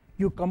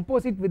 you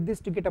compose it with this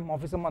to get a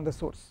morphism on the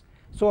source.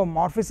 So a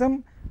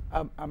morphism,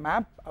 a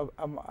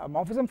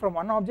morphism from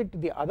one object to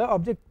the other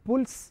object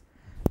pulls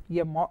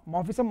a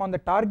morphism on the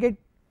target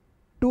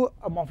to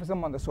a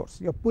morphism on the source.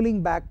 You are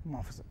pulling back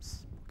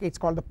morphisms, okay. It is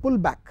called the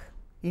pullback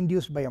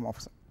induced by a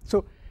morphism.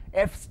 So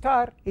F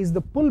star is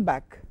the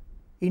pullback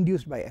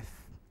induced by F,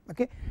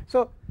 okay.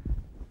 So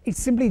it is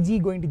simply G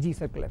going to G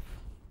circle F,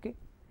 okay.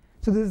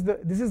 So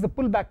this is the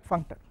pullback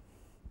functor.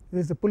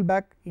 This is the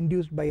pullback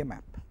induced by a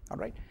map,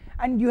 alright,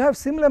 and you have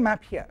similar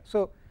map here.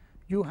 So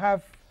you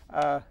have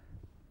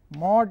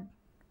mod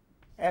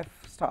F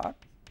star,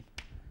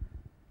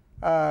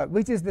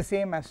 which is the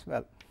same as,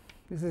 well,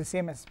 this is the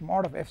same as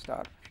mod of F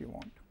star if you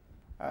want.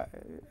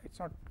 It's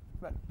not,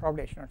 well,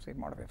 probably I should not say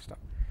mod of F star.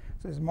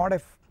 So this mod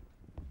F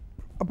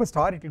upper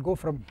star, it will go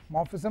from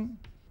morphism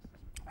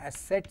as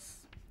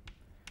sets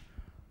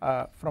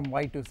from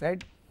y to z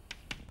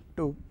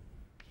to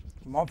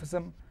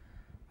morphism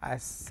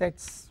as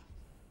sets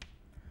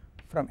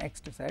from x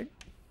to z,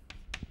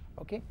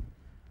 okay,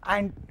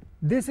 and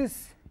this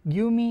is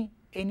give me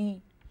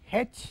any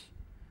h,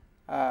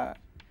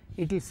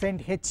 it will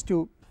send h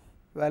to,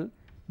 well,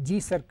 G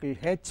circle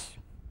h,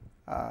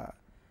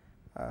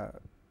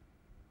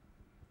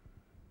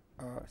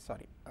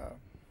 sorry,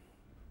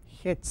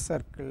 h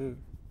circle,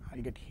 I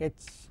will get h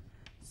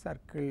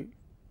circle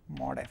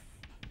mod f.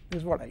 This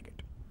is what I will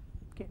get,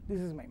 okay.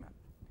 This is my map.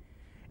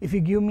 If you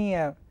give me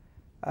a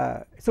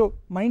so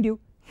mind you,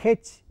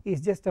 h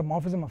is just a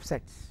morphism of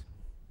sets,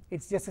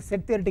 it is just a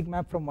set theoretic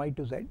map from y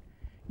to z.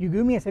 You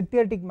give me a set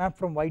theoretic map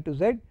from y to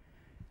z,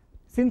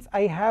 since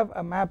I have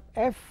a map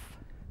f,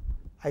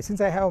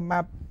 since I have a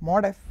map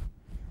mod f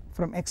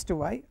from x to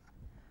y,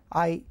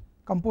 I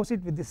compose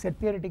it with the set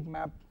theoretic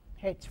map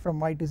h from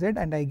y to z,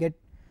 and I get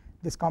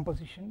this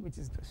composition which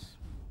is this,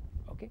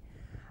 okay.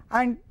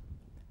 And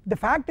the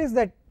fact is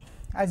that,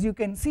 as you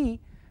can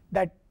see,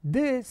 that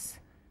this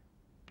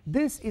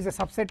is a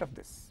subset of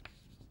this.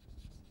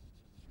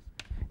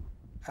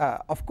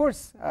 Of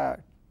course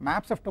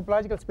maps of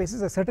topological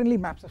spaces are certainly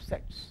maps of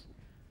sets,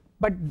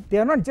 but they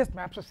are not just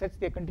maps of sets,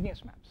 they are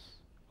continuous maps,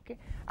 okay.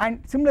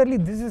 And similarly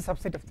this is a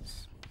subset of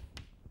this.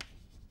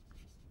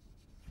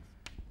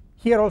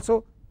 Here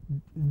also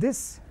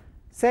this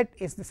set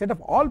is the set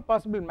of all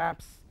possible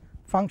maps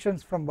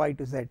functions from y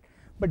to z,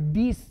 but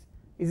these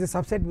is a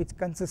subset which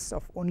consists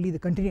of only the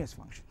continuous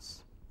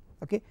functions,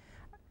 okay.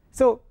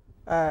 So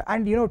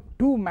and you know,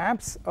 two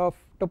maps of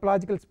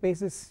topological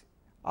spaces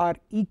are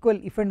equal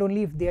if and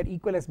only if they are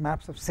equal as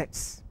maps of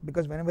sets,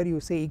 because whenever you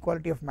say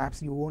equality of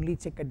maps you only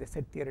check at the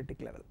set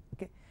theoretic level.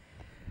 Okay,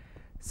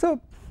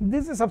 so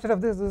this is a subset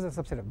of this, this is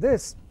a subset of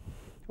this.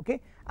 Okay,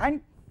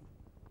 and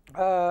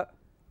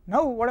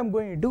now what I am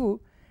going to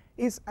do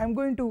is I am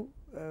going to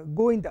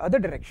go in the other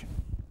direction.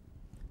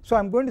 So I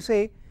am going to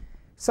say,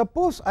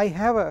 suppose I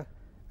have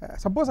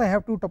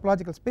two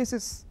topological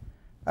spaces.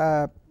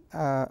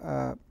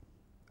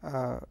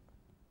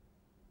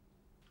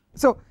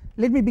 So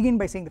let me begin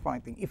by saying the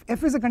following thing: if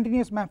f is a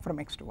continuous map from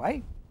x to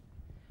y,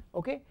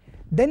 okay,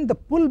 then the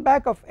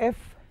pullback of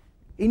f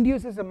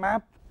induces a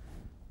map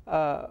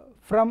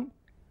from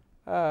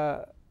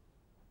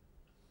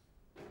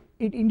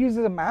it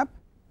induces a map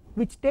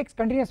which takes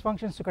continuous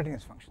functions to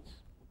continuous functions.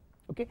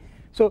 Okay,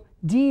 so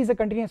g is a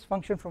continuous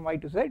function from y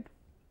to z.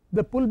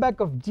 The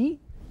pullback of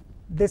g,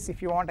 this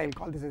if you want I will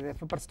call this as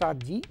f upper star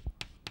g.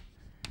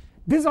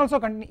 This is also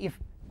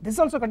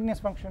continuous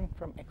function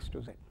from x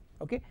to z.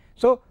 Okay,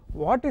 so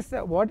what is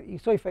the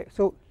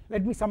so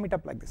let me sum it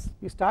up like this: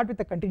 you start with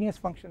a continuous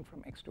function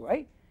from x to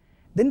y,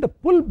 then the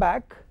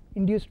pullback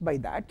induced by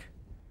that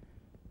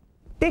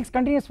takes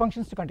continuous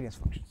functions to continuous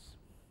functions.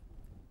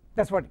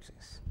 That is what it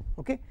says.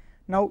 Okay,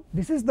 now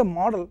this is the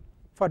model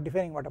for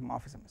defining what a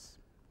morphism is.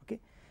 Okay,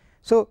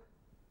 so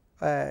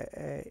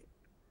the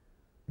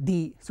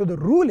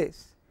rule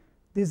is,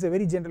 this is a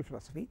very general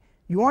philosophy,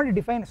 you want to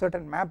define a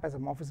certain map as a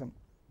morphism,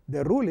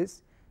 the rule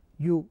is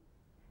you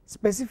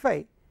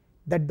specify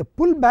that the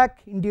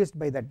pullback induced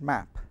by that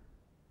map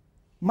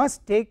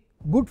must take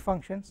good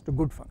functions to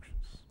good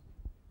functions.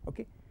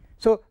 Okay,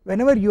 so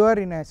whenever you are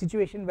in a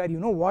situation where you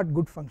know what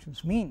good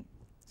functions mean,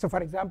 so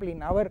for example in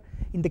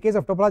the case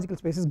of topological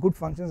spaces, good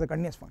functions are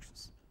continuous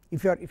functions.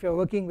 If you are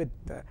working with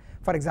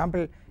for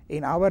example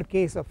in our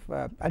case of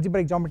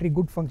algebraic geometry,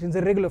 good functions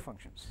are regular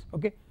functions.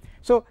 Okay,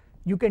 so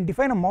you can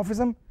define a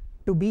morphism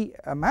to be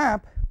a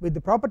map with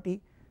the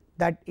property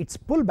that its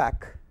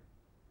pullback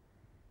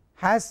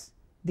has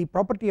the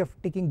property of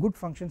taking good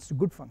functions to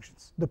good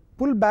functions. The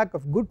pullback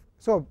of good,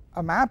 so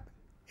a map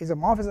is a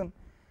morphism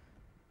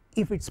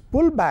if its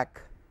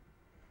pullback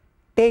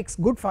takes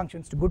good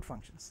functions to good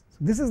functions. So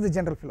this is the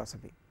general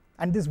philosophy,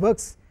 and this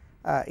works,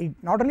 it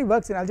not only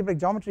works in algebraic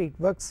geometry, it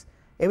works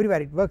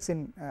everywhere. It works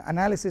in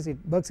analysis, it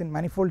works in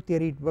manifold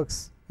theory, it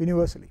works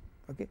universally.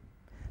 Okay,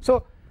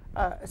 so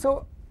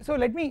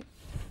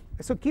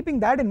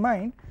keeping that in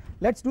mind,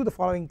 let's do the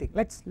following thing.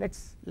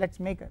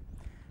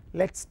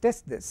 Let's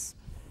test this.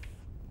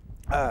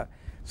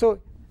 So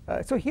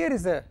here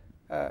is a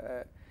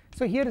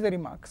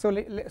remark. So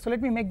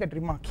let me make that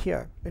remark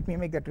here.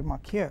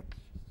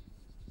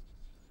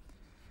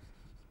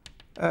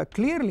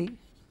 Clearly,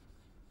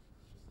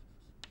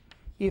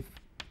 if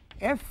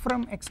f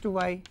from x to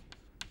y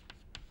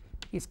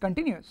is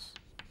continuous,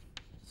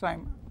 so I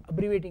am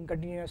abbreviating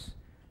continuous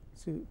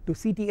to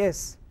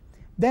CTS,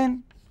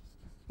 then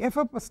f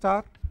upper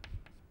star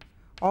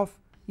of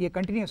a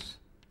continuous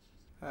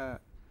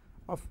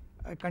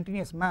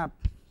map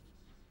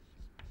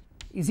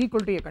is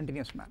equal to a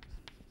continuous map.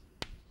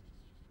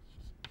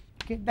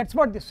 Okay, that is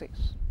what this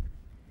says.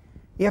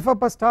 F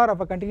upper star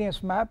of a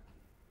continuous map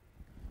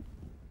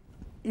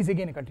is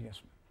again a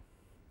continuous map,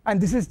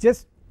 and this is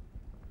just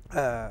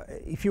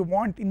if you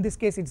want, in this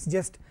case it is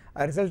just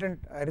a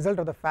result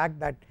of the fact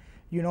that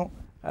you know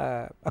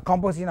a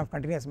composition of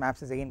continuous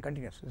maps is again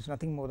continuous. There is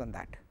nothing more than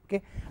that.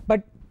 Okay,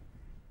 but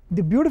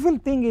the beautiful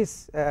thing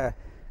is that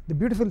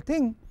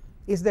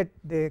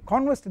the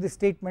converse to this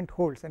statement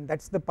holds, and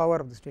that is the power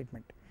of the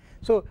statement.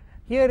 So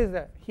here is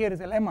a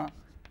lemma.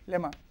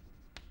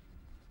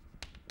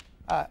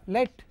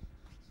 Let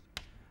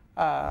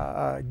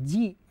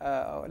g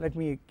let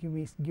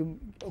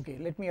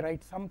me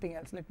write something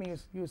else. Let me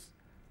use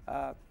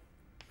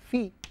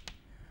phi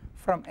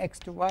from x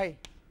to y,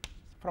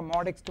 from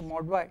mod x to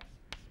mod y,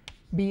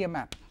 be a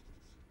map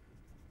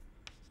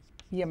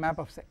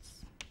of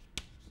sets.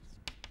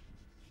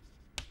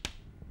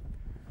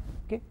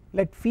 Okay,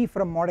 let phi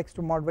from mod x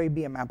to mod y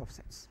be a map of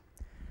sets.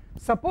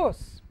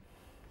 Suppose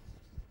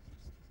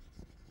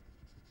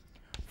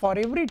for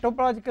every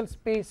topological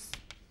space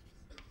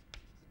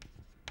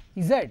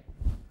Z,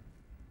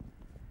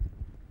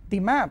 the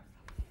map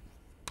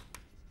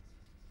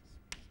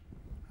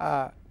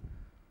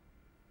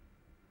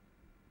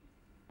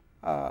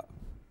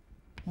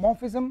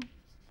morphism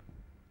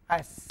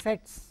as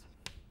sets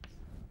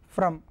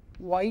from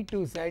y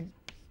to z.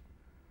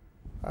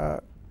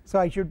 So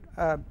I should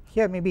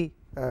here maybe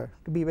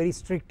to be very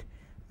strict,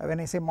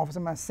 when I say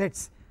morphism as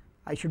sets,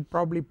 I should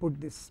probably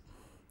put these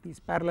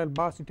parallel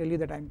bars to tell you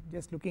that I am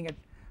just looking at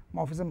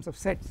morphisms of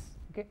sets.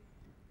 Okay,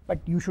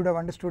 but you should have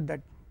understood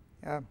that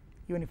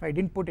even if I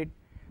did not put it,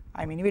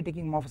 I am anyway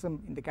taking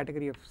morphism in the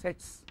category of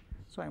sets,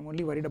 so I am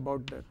only worried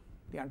about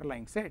the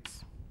underlying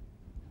sets.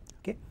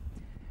 Okay,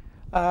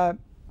 the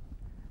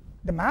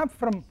map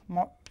from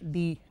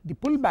the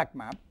pullback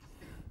map,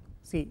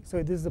 see,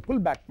 so this is the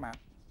pullback map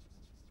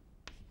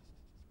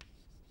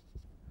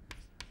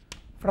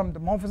from the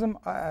morphism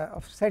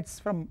of sets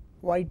from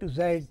y to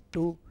z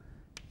to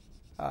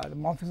the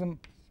morphism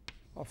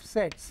of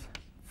sets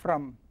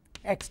from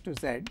X to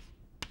Z,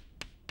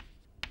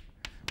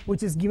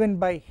 which is given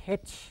by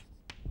H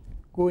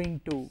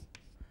going to,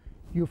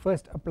 you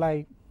first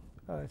apply,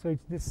 so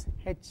it's this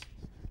H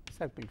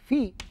circle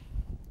phi,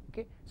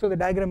 okay. So the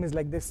diagram is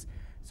like this.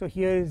 So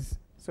here is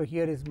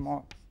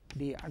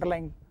the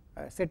underlying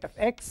set of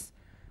X,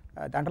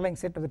 the underlying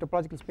set of the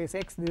topological space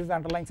X, this is the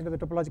underlying set of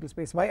the topological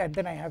space Y, and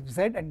then I have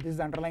Z, and this is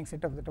the underlying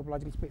set of the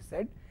topological space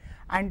Z,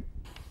 and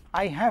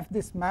I have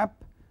this map.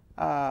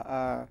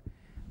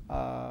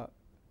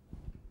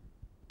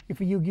 If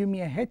you give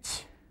me a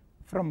H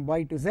from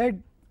Y to Z,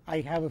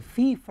 I have a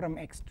phi from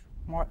X to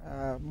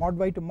mod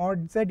Y to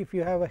mod Z. If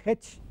you have a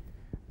H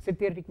set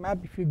theoretic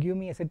map, if you give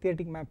me a set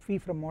theoretic map phi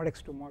from mod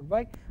X to mod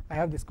Y, I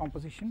have this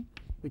composition,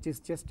 which is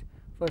just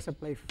first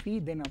apply phi,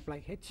 then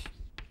apply H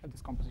at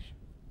this composition.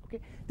 Okay,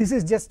 this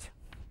is just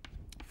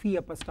phi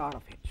upper star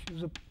of H.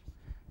 It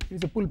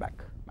is a pullback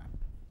map.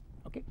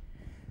 Okay,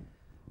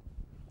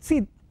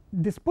 see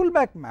this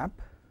pullback map,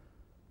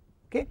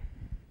 okay,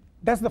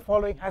 has the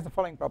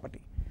following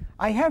property.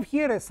 I have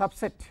here a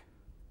subset.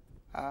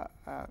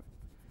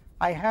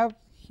 I have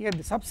here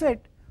the subset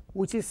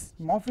which is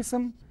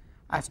morphism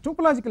as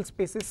topological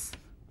spaces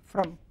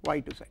from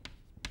Y to Z.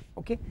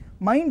 Okay,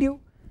 mind you,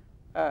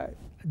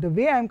 the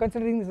way I am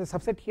considering this as a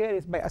subset here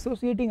is by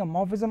associating a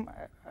morphism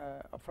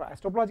as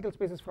topological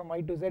spaces from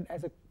Y to Z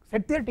as a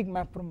set theoretic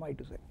map from Y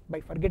to Z, by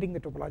forgetting the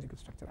topological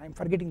structure. I am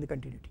forgetting the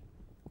continuity.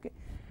 Okay,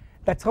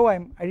 that's how I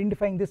am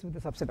identifying this with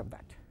a subset of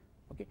that.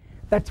 Okay,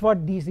 that's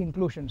what these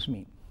inclusions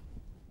mean.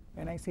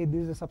 When I say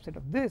this is a subset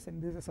of this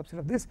and this is a subset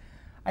of this,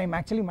 I am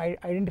actually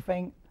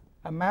identifying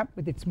a map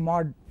with its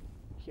mod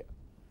here,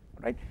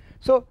 right.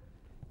 So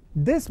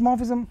this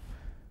morphism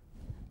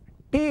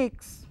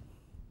takes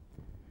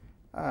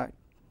the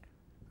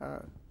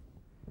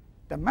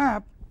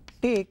map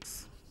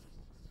takes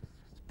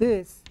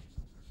this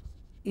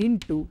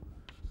into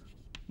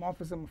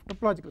morphism of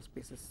topological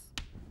spaces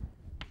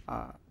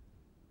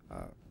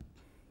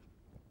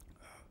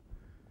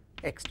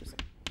X to Z.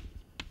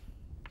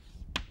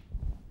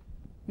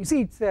 You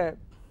see, it's a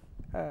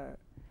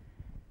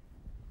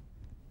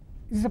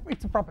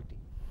property.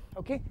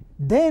 Okay,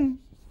 then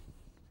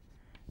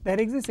there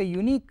exists a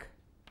unique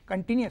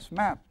continuous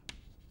map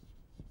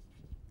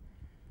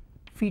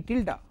phi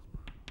tilde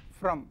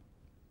from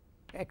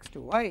X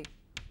to Y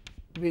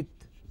with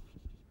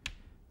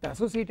the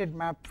associated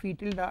map phi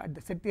tilde at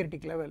the set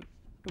theoretic level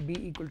to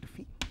be equal to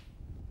phi.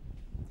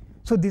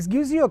 So this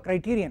gives you a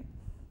criterion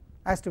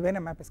as to when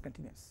a map is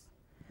continuous.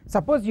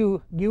 Suppose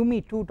you give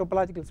me two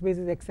topological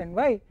spaces X and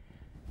Y,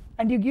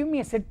 and you give me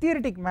a set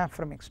theoretic map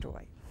from X to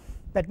Y.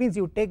 That means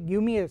you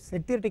give me a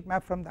set theoretic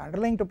map from the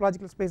underlying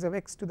topological space of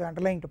X to the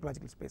underlying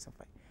topological space of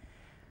Y.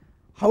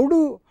 How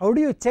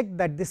do you check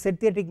that this set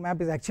theoretic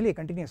map is actually a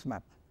continuous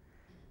map?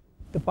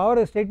 The power of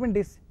the statement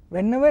is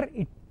whenever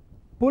it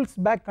pulls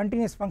back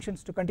continuous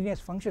functions to continuous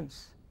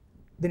functions,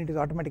 then it is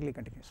automatically a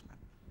continuous map.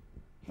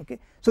 Okay,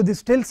 so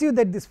this tells you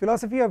that this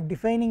philosophy of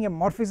defining a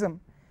morphism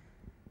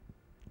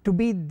to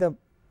be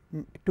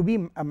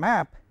a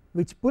map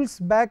which pulls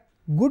back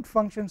good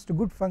functions to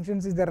good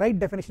functions is the right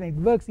definition. It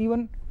works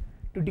even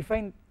to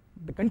define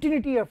the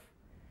continuity of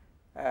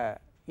a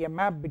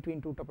map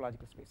between two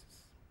topological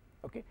spaces.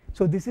 Okay,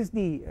 so this is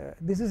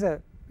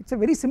it's a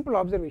very simple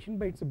observation,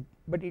 but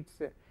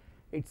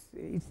it's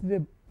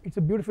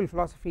a beautiful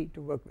philosophy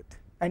to work with,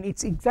 and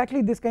it's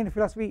exactly this kind of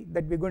philosophy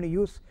that we're going to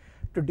use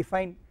to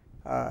define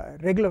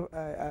regular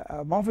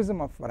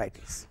morphism of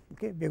varieties.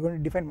 Okay, we are going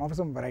to define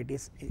morphism of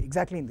varieties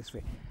exactly in this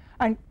way.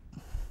 And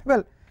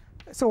well,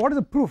 so what is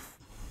the proof?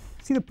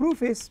 See, the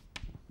proof is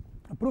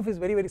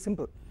very, very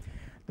simple.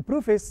 The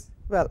proof is,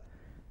 well,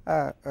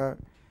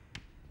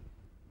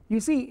 you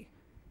see,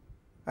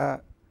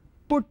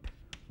 put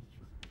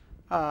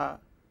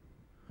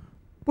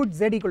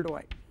Z equal to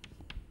Y.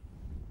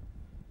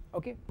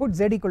 Okay, put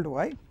Z equal to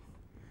Y,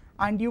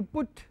 and you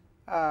put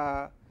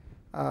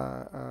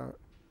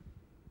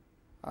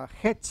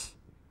H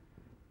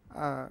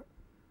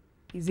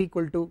is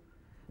equal to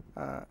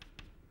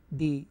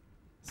the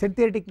set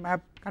theoretic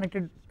map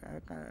connected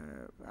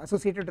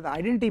associated to the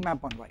identity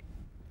map on Y.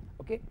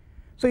 Okay,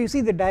 so you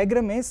see the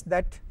diagram is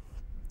that,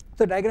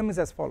 so the diagram is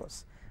as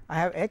follows. I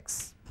have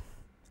X,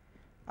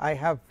 I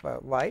have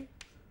Y.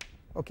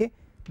 Okay,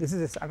 this is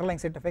this underlying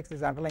set of X, this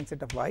is the underlying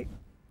set of Y.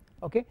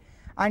 Okay,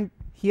 and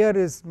here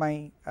is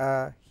my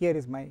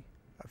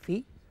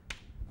phi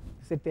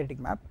set theoretic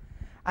map,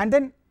 and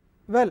then,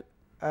 well,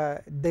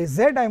 the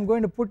Z I am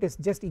going to put is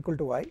just equal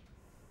to Y,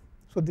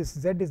 so this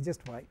Z is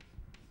just Y.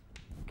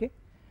 Okay,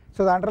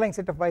 so the underlying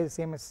set of Y is the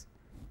same as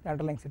the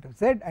underlying set of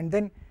Z, and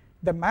then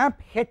the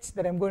map H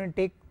that I am going to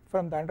take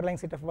from the underlying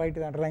set of Y to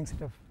the underlying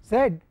set of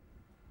Z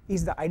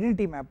is the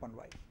identity map on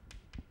Y.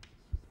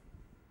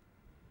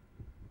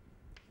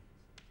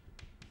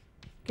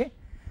 Okay,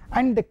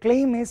 and the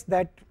claim is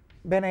that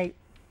when I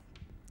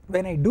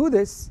do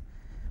this,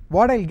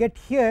 what I will get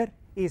here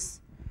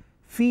is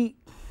phi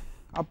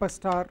upper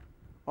star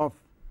of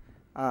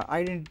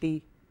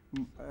identity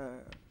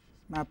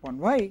map on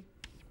Y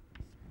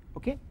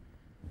okay.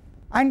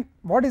 And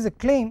what is the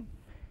claim?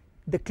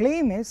 The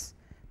claim is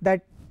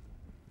that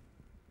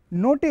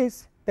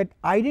notice that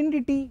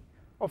identity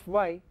of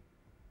y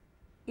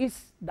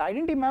is the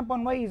identity map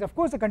on y is of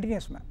course a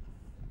continuous map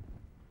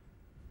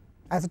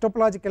as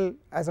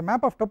a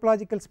map of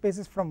topological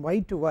spaces from y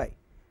to y.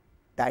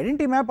 The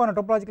identity map on a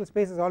topological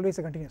space is always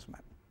a continuous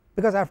map,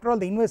 because after all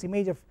the inverse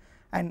image of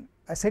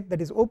a set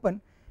that is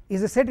open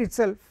is the set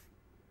itself,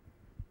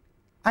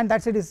 and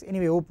that set is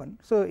anyway open,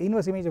 so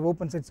inverse image of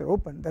open sets are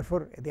open,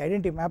 therefore the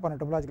identity map on a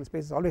topological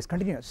space is always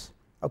continuous,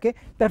 okay.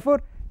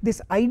 Therefore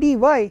this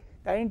IDY,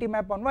 the identity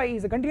map on y,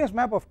 is a continuous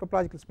map of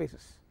topological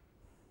spaces.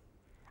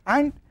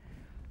 And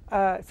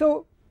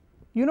so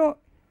you know,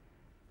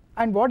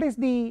 and what is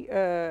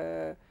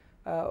the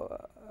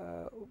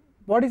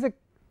what is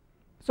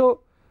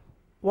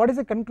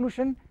the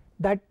conclusion?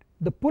 That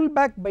the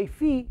pullback by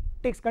phi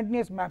takes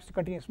continuous maps to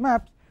continuous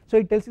maps, so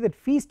it tells you that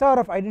phi star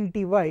of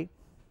identity y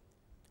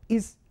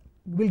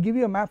will give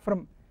you a map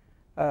from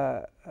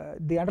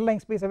the underlying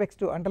space of x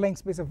to underlying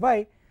space of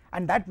y,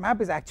 and that map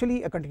is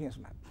actually a continuous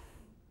map.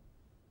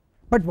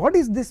 But what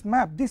is this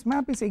map? This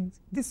map is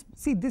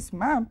this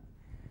map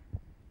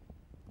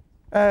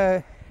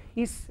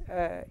is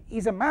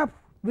a map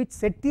which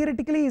set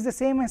theoretically is the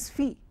same as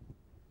phi.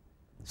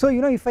 So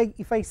you know, if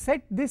I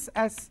set this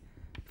as,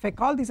 if I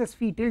call this as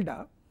phi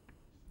tilde,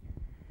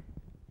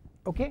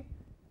 okay,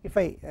 if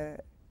I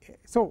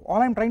so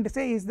all I am trying to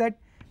say is that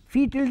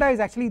phi tilde is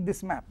actually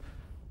this map,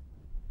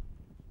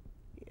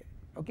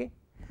 okay.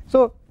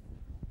 So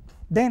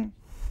then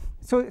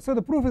so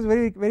the proof is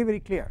very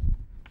clear.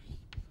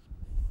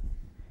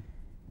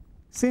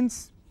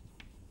 Since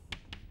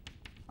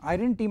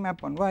identity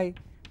map on y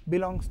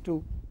belongs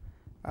to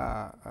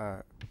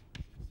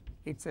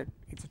it's a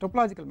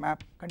topological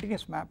map,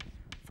 continuous map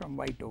from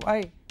y to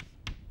y,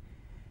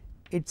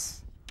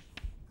 its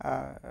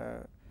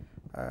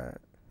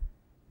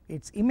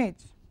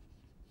image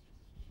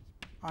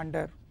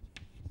under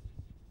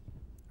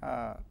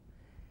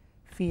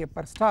phi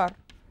upper star,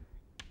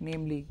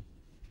 namely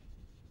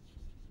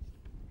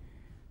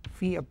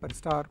phi upper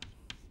star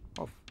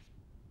of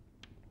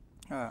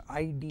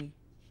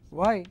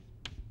IDY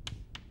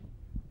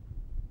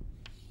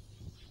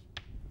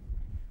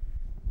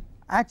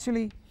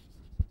actually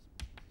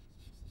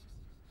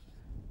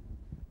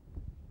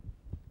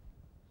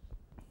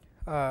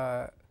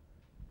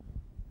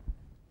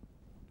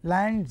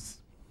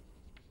lands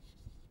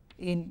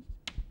in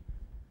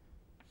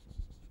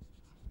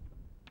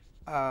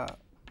the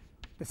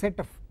set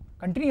of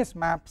continuous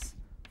maps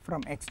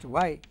from x to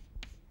y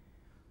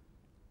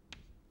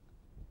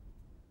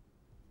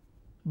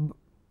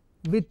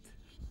with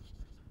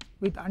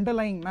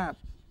underlying map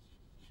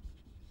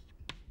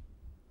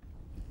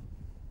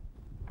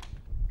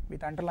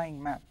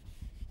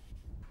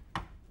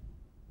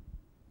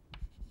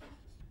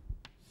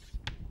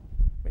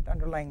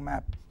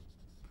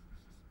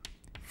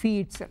phi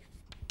itself,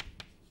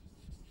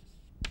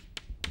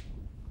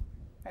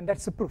 and that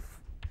is the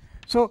proof.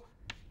 So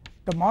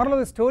the moral of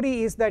the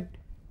story is that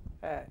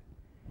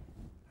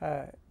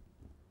a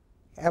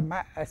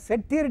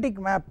set theoretic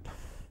map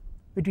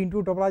between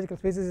two topological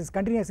spaces is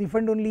continuous if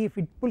and only if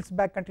it pulls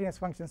back continuous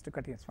functions to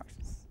continuous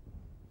functions,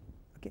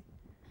 okay.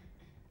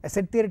 A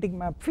set theoretic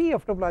map phi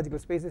of topological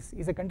spaces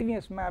is a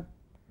continuous map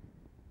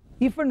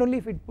if and only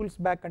if it pulls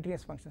back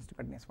continuous functions to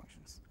continuous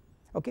functions,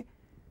 okay.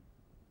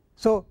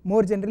 So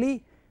more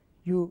generally,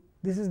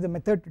 this is the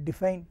method to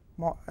define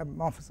a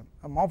morphism.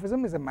 A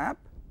morphism is a map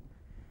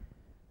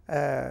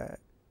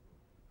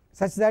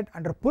such that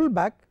under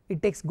pullback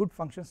it takes good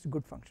functions to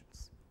good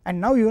functions. And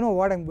now you know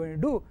what I am going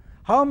to do.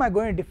 How am I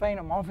going to define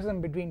a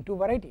morphism between two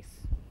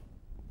varieties?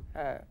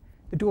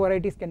 The two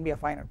varieties can be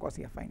affine or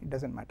quasi-affine, it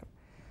does not matter.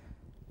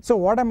 So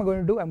what am I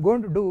going to do? I am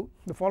going to do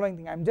the following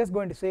thing. I am just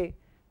going to say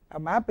a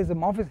map is a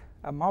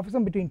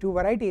morphism between two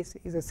varieties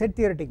is a set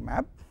theoretic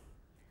map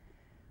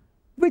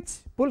which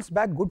pulls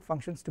back good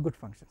functions to good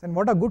functions. And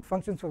what are good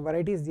functions for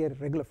varieties? They are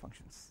regular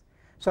functions.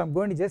 So I am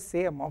going to just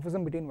say a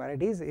morphism between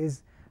varieties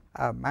is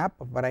a map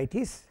of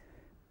varieties,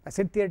 a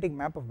set theoretic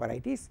map of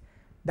varieties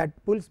that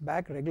pulls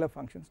back regular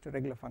functions to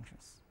regular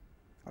functions,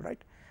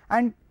 alright.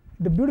 And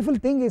the beautiful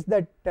thing is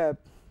that there's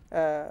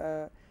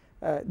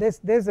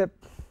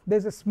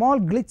a small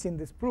glitch in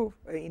this proof,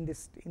 in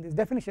this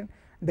definition.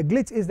 The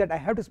glitch is that I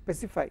have to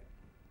specify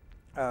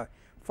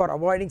for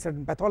avoiding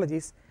certain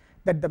pathologies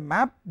that the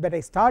map that I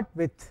start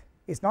with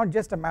is not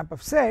just a map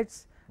of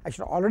sets. I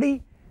should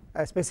already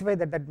specify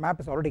that map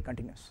is already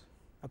continuous,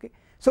 okay.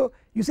 So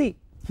you see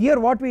here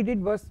what we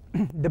did was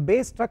the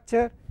base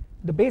structure,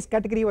 the base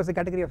category was a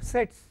category of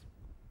sets,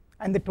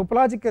 and the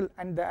topological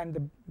and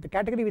the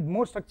category with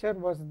more structure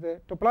was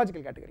the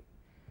topological category.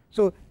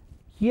 So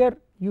here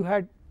you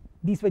had,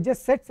 these were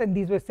just sets and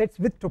these were sets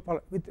with a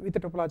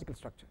topological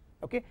structure,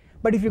 okay.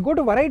 But if you go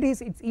to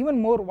varieties, it's even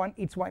more,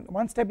 it's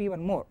one step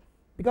even more,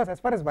 because as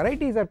far as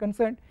varieties are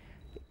concerned,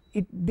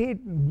 they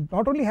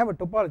not only have a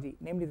topology,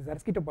 namely the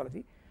Zariski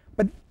topology,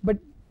 but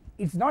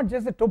it's not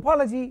just the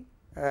topology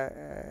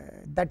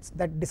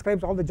that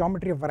describes all the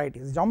geometry of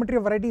varieties. The geometry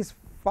of varieties is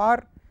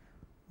far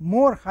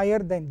more higher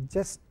than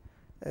just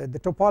the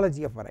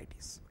topology of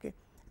varieties. Okay,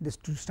 this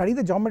to study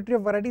the geometry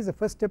of varieties, the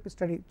first step is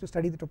to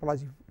study the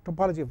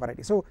topology of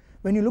varieties. So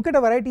when you look at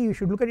a variety, you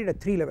should look at it at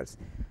 3 levels.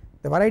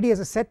 The variety as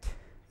a set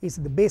is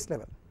the base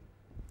level,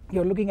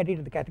 you are looking at it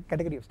at the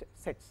category of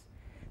sets.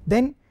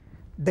 Then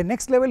the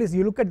next level is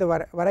you look at the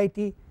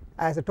variety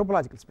as a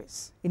topological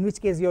space, in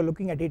which case you are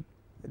looking at it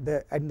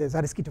at the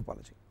Zariski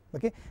topology.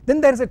 Okay,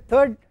 then there is a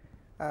third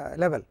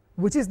level,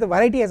 which is the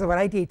variety as a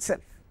variety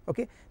itself.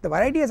 Okay, the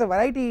variety as a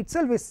variety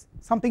itself is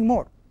something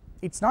more,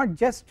 it is not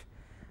just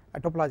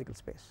a topological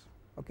space.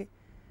 Okay,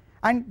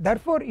 and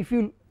therefore if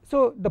you,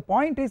 so the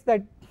point is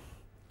that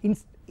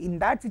in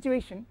that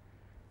situation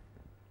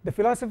the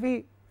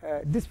philosophy,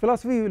 this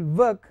philosophy will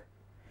work.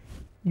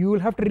 You will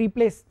have to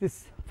replace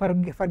this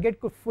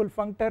forgetful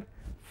functor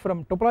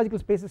from topological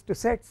spaces to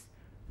sets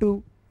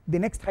to the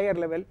next higher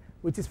level,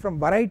 which is from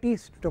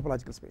varieties to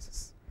topological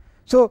spaces.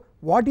 So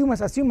what you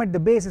must assume at the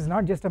base is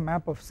not just a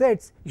map of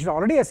sets, you should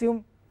already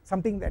assume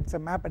something that is a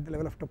map at the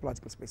level of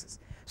topological spaces.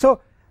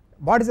 So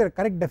what is the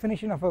correct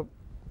definition of a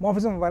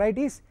morphism of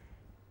varieties?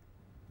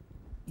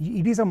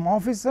 It is a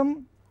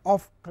morphism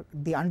of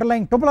the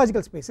underlying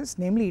topological spaces,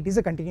 namely it is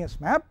a continuous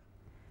map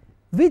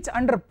which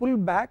under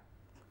pullback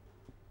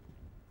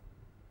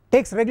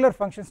takes regular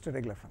functions to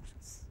regular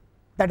functions.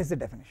 That is the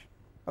definition.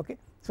 Okay,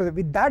 so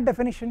with that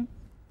definition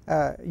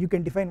you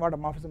can define what a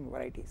morphism of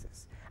varieties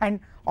is. And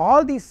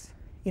all these,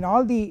 in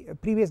all the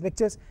previous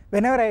lectures,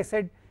 whenever I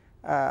said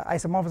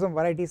isomorphism of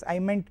varieties, I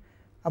meant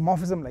a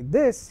morphism like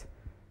this.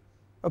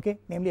 Okay,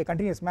 namely a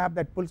continuous map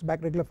that pulls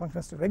back regular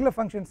functions to regular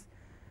functions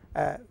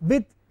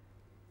with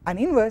an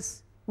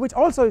inverse which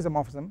also is a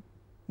morphism,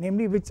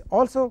 namely which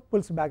also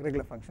pulls back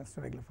regular functions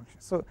to regular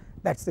functions. So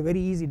that is the very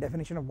easy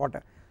definition of what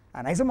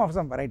an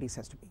isomorphism of varieties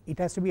has to be. It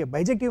has to be a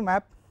bijective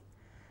map,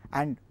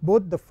 and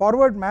both the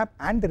forward map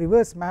and the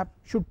reverse map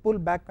should pull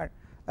back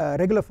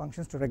regular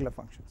functions to regular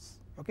functions.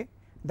 Okay,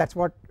 that is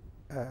what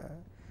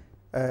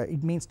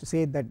it means to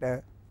say that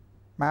the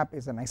map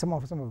is an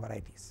isomorphism of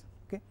varieties.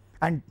 Okay,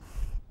 and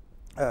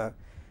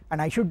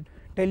I should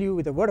tell you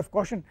with a word of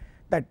caution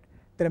that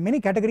there are many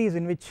categories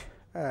in which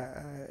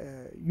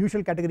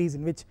usual categories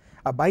in which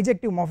a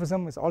bijective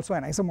morphism is also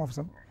an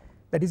isomorphism.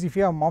 That is, if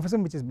you have a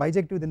morphism which is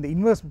bijective, then the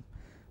inverse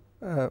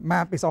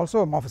map is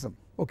also a morphism.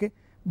 Okay,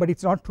 but it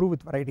is not true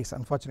with varieties,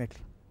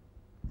 unfortunately.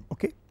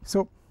 Okay,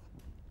 so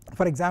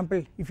for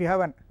example, if you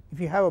have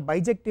a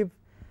bijective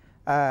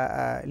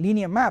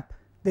linear map,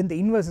 then the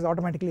inverse is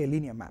automatically a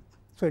linear map,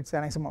 so it is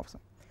an isomorphism.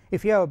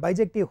 If you have a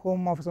bijective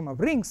homomorphism of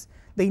rings,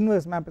 the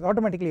inverse map is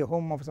automatically a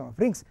homomorphism of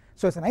rings,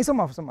 so it is an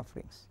isomorphism of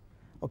rings.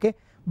 Okay,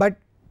 but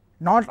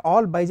not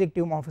all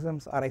bijective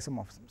morphisms are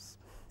isomorphisms.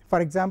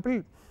 For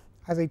example,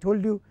 as I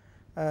told you,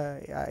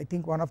 I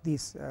think one of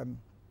these,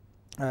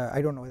 I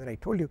do not know whether I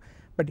told you,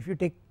 but if you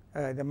take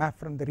the map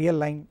from the real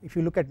line, if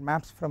you look at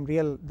maps from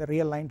the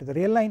real line to the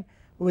real line,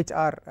 which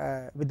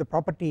are with the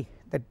property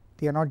that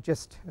they are not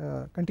just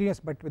continuous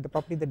but with the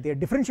property that they are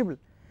differentiable,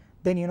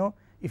 then you know,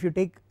 if you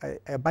take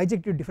a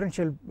bijective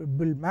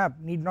differentiable map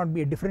need not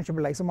be a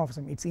differentiable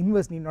isomorphism, its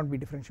inverse need not be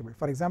differentiable.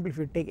 For example, if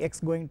you take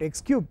x going to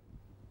x cube,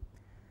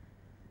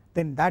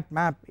 then that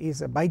map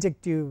is a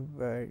bijective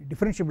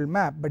differentiable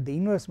map, but the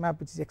inverse map,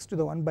 which is x to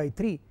the 1 by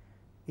 3,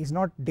 is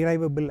not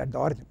derivable at the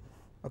origin.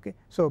 Okay,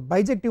 so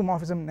bijective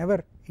morphism never,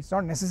 it is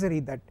not necessary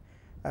that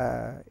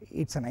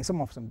it is an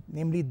isomorphism,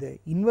 namely the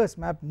inverse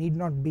map need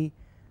not be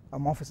a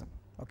morphism.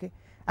 Okay,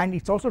 and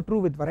it is also true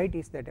with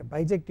varieties that a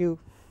bijective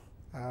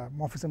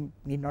morphism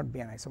need not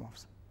be an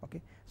isomorphism.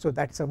 Okay, so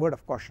that is a word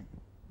of caution,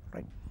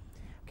 right.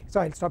 Okay,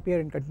 so I will stop here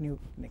and continue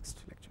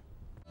next lecture.